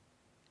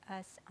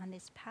us on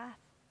this path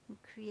and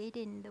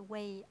creating the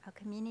way our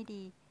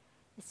community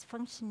is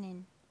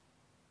functioning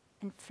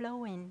and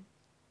flowing.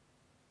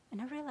 And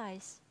I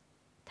realize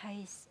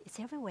Thai is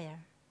everywhere.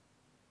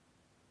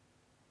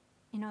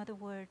 In other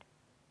words,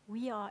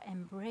 we are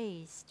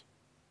embraced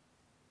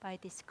by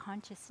this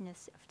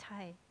consciousness of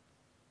Thai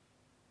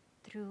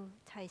through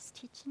Thai's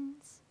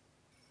teachings,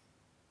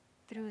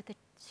 through the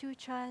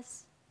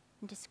sutras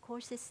and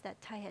discourses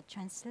that Thai had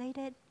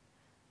translated,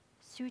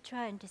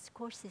 sutra and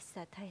discourses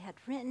that Thai had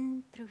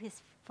written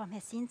from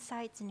his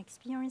insights and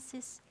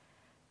experiences,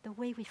 the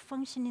way we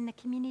function in the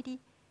community,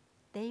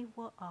 they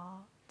were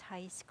all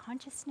Thai's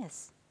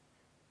consciousness.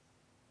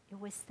 It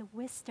was the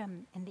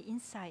wisdom and the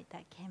insight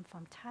that came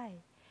from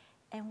Thai.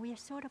 And we are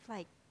sort of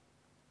like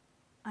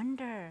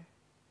under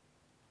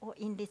or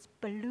in this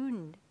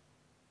balloon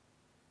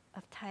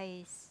of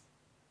Thai's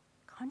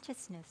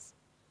consciousness.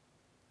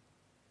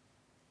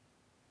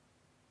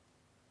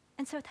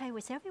 And so Thai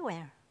was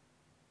everywhere.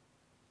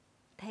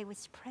 Thai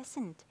was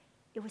present.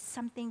 It was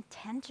something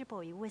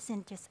tangible. It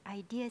wasn't just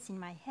ideas in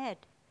my head.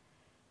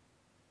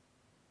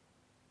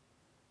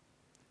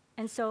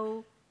 And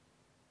so,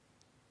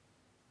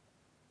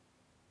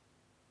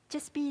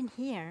 just being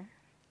here,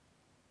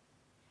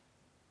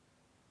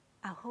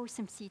 our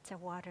wholesome seeds are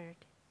watered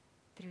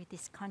through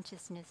this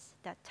consciousness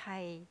that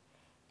Thai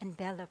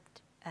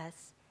enveloped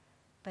us,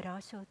 but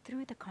also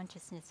through the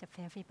consciousness of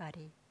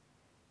everybody,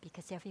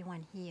 because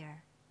everyone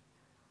here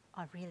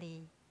are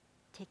really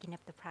taking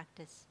up the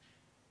practice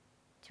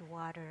to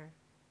water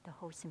the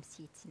wholesome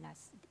seeds in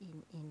us,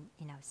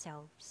 in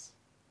ourselves,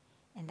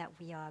 and that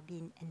we are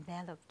being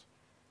enveloped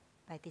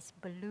by this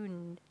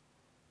balloon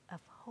of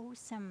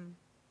wholesome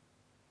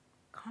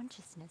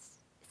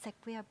consciousness. It's like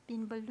we are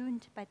being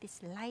ballooned by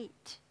this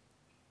light,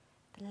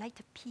 the light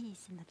of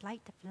peace and the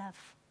light of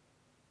love.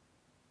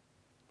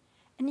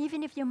 And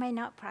even if you may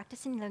not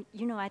practice,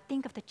 I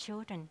think of the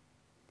children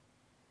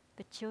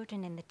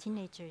and the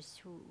teenagers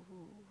who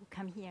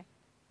come here.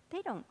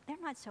 They're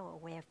not so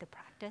aware of the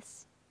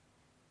practice.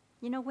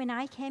 When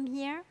I came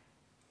here,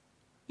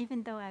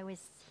 even though I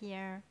was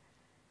here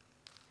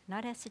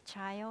not as a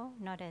child,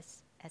 not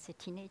as a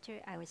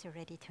teenager, I was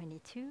already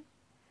 22.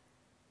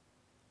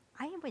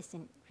 I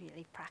wasn't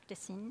really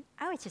practicing.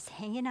 I was just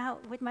hanging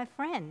out with my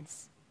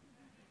friends.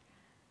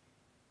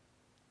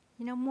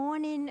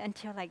 Morning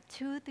until like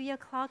 2, 3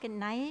 o'clock at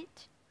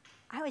night,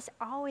 I was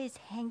always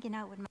hanging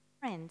out with my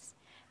friends.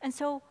 And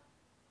so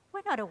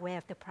we're not aware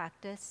of the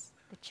practice,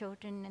 the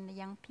children and the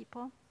young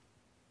people.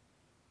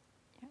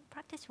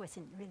 Practice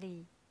wasn't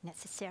really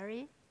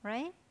necessary,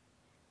 right?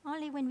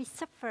 Only when we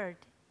suffered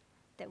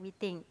that we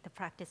think the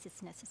practice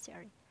is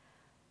necessary.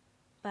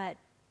 But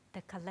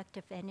the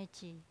collective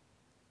energy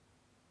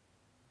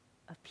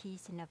of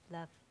peace and of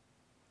love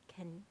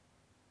can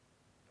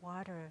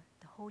water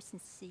the wholesome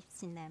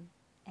seeds in them,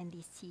 and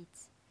these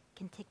seeds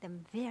can take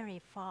them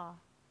very far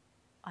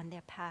on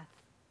their path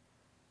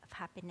of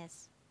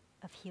happiness,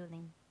 of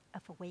healing,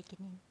 of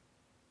awakening.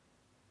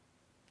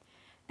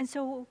 And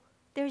so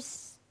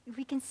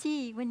we can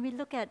see, when we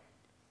look at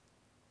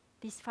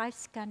these 5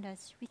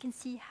 skandhas, we can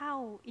see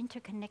how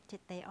interconnected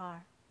they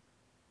are.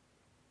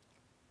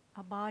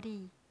 Our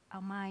body,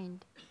 our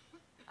mind,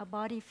 our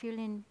body,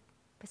 feeling,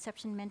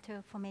 perception,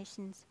 mental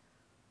formations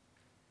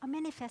are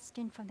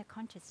manifesting from the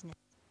consciousness.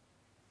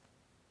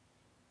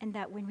 And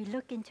that when we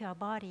look into our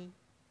body,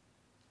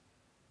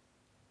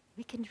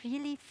 we can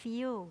really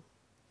feel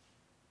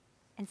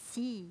and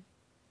see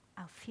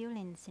our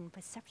feelings and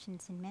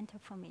perceptions and mental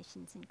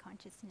formations in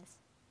consciousness.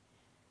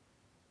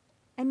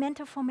 A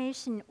mental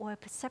formation or a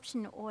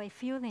perception or a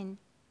feeling,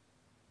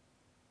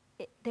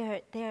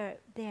 their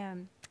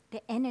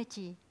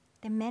energy,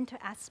 the mental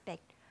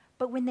aspect.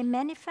 But when they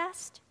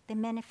manifest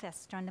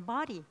on the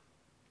body.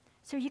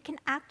 So you can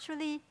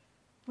actually,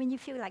 when you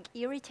feel like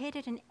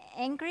irritated and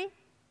angry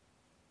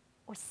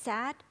or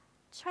sad,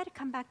 try to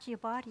come back to your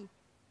body.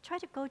 Try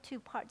to go to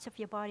parts of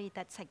your body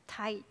that's like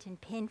tight and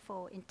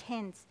painful,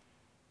 intense.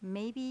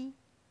 Maybe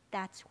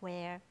that's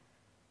where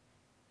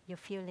your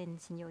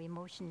feelings and your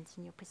emotions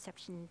and your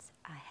perceptions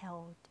are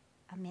held,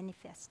 are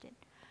manifested.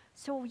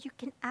 So you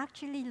can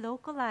actually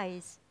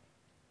localize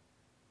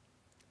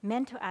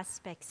mental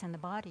aspects in the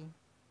body.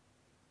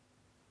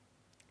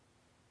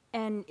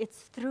 And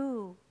it's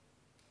through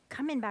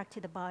coming back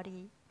to the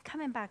body,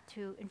 coming back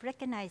to and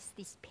recognize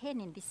this pain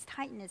and this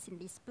tightness and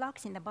these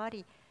blocks in the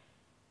body,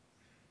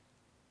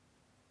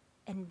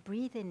 and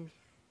breathing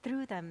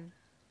through them,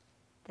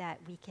 that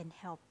we can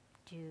help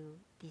do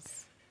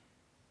these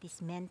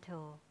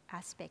mental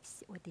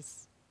aspects or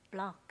these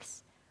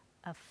blocks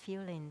of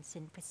feelings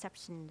and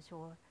perceptions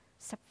or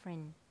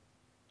suffering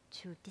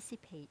to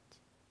dissipate,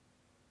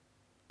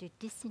 to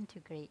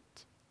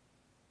disintegrate.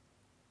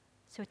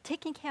 So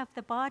taking care of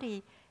the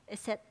body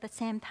is at the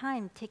same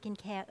time taking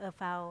care of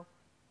our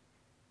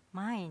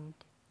mind,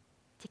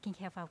 taking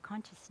care of our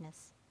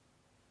consciousness.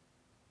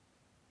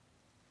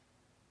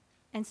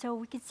 And so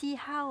we can see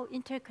how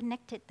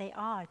interconnected they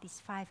are, these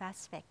 5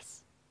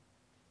 aspects.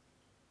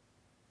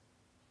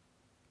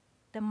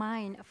 The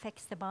mind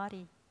affects the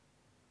body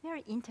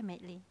very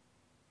intimately,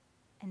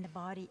 and the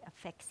body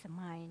affects the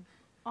mind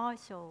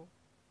also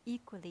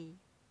equally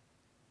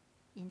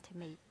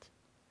intimate.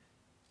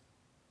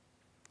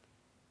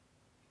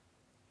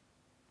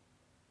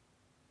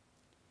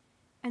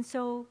 And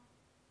so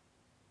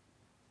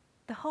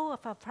the whole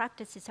of our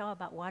practice is all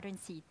about watering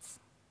seeds.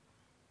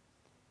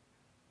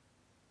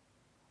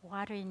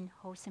 Watering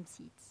wholesome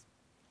seeds.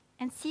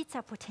 And seeds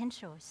are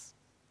potentials.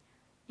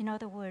 In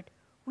other words,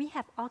 we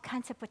have all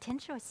kinds of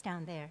potentials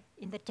down there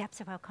in the depths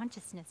of our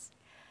consciousness.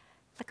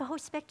 Like a whole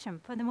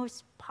spectrum, from the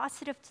most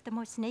positive to the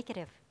most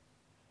negative.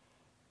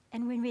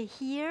 And when we're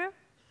here,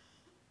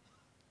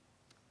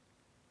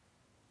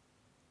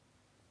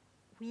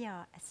 we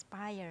are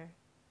aspire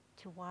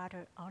to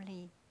water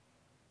only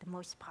the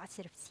most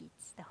positive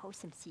seeds, the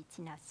wholesome seeds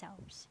in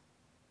ourselves.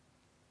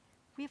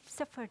 We've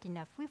suffered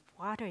enough, we've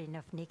watered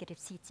enough negative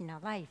seeds in our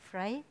life,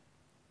 right?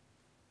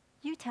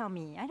 You tell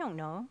me, I don't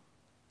know.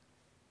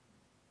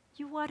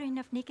 You water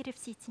enough negative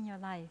seeds in your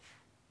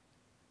life.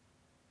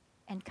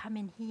 And come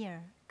in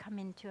here, come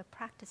into a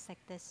practice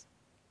like this.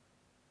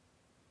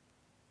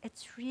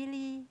 It's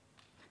really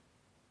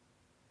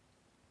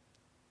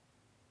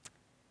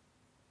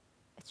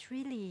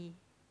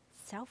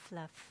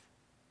self-love.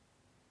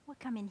 We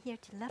come in here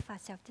to love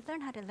ourselves, to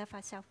learn how to love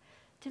ourselves,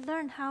 to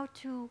learn how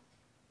to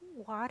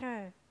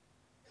water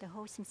the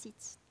wholesome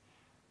seeds,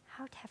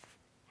 how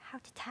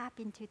to tap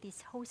into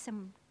these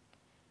wholesome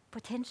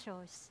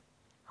potentials,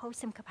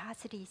 wholesome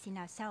capacities in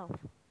ourselves.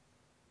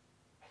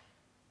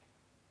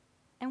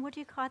 And what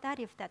do you call that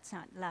if that's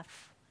not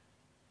love?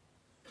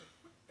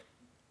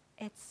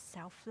 It's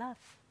self-love.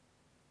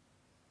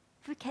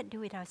 If we can't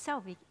do it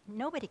ourselves,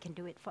 nobody can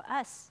do it for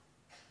us.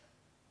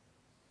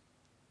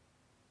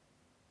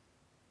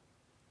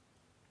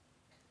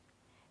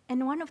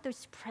 And one of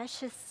those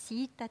precious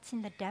seeds that's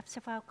in the depths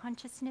of our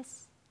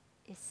consciousness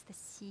is the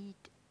seed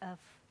of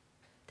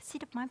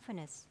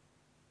mindfulness.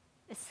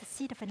 It's the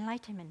seed of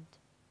enlightenment.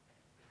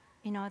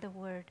 In other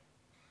words,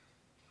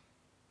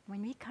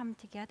 when we come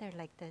together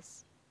like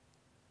this,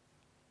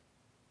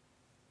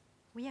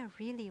 we are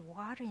really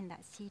watering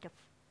that seed of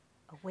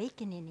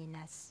awakening in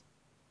us.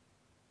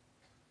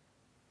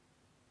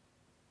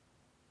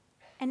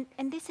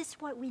 And this is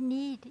what we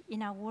need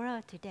in our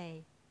world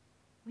today.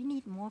 We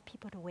need more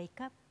people to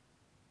wake up.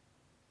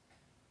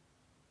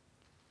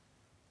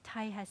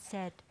 Thai has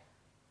said,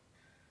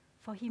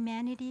 for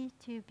humanity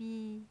to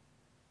be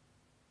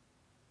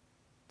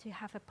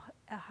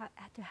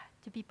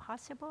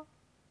possible,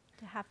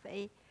 to have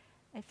a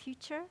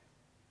future,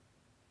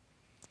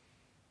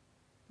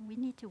 we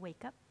need to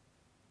wake up.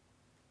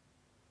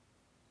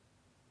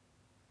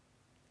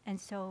 And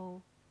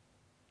so,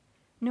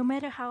 no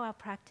matter how our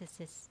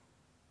practice is,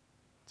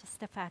 just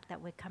the fact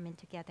that we're coming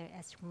together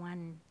as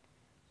one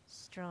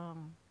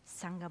strong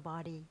Sangha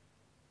body,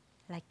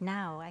 like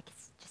now, I can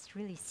just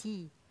really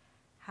see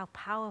how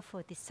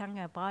powerful this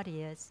Sangha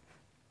body is.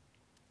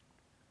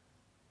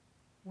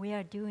 We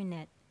are doing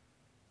it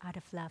out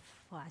of love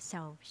for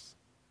ourselves.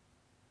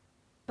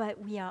 But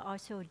we are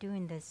also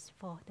doing this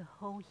for the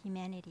whole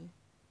humanity.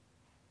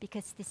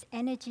 Because this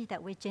energy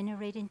that we're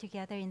generating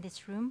together in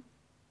this room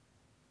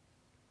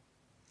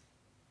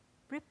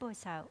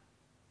ripples out.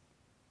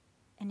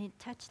 And it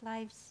touches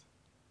lives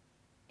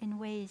in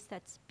ways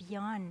that's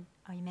beyond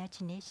our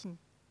imagination,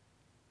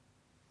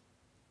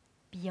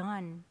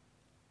 beyond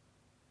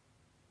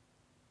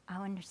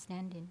our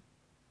understanding.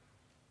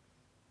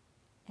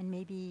 And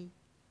maybe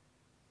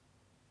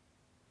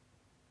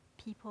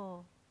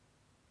people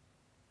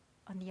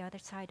on the other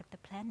side of the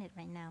planet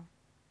right now,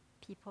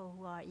 people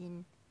who are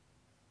in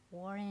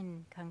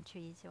warring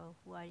countries or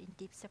who are in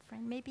deep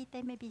suffering, maybe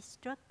they may be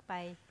struck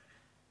by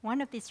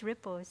one of these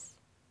ripples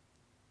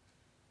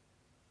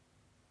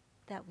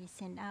that we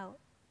send out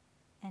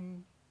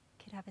and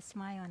could have a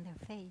smile on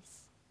their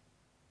face.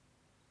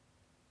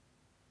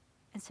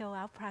 And so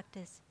our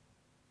practice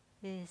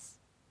is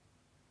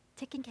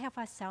taking care of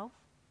ourselves,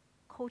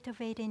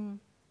 cultivating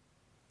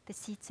the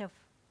seeds of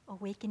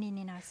awakening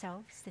in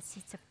ourselves, the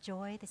seeds of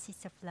joy, the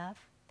seeds of love,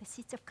 the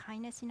seeds of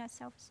kindness in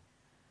ourselves.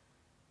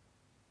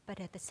 But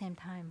at the same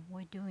time,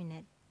 we're doing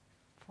it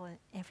for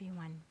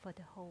everyone, for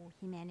the whole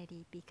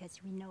humanity,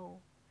 because we know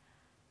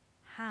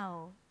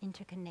how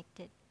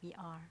interconnected we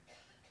are,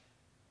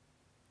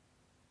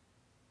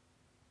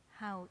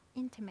 how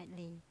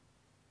intimately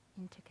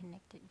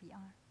interconnected we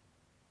are.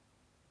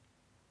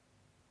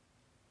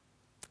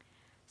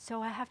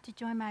 So I have to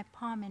join my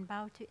palm and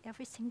bow to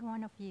every single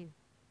one of you,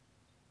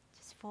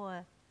 just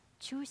for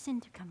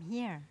choosing to come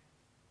here,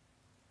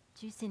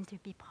 choosing to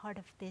be part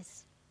of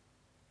this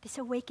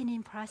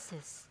awakening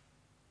process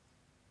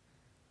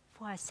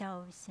for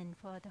ourselves and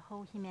for the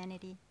whole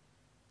humanity.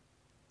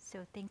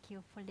 So thank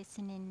you for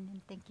listening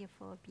and thank you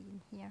for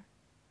being here.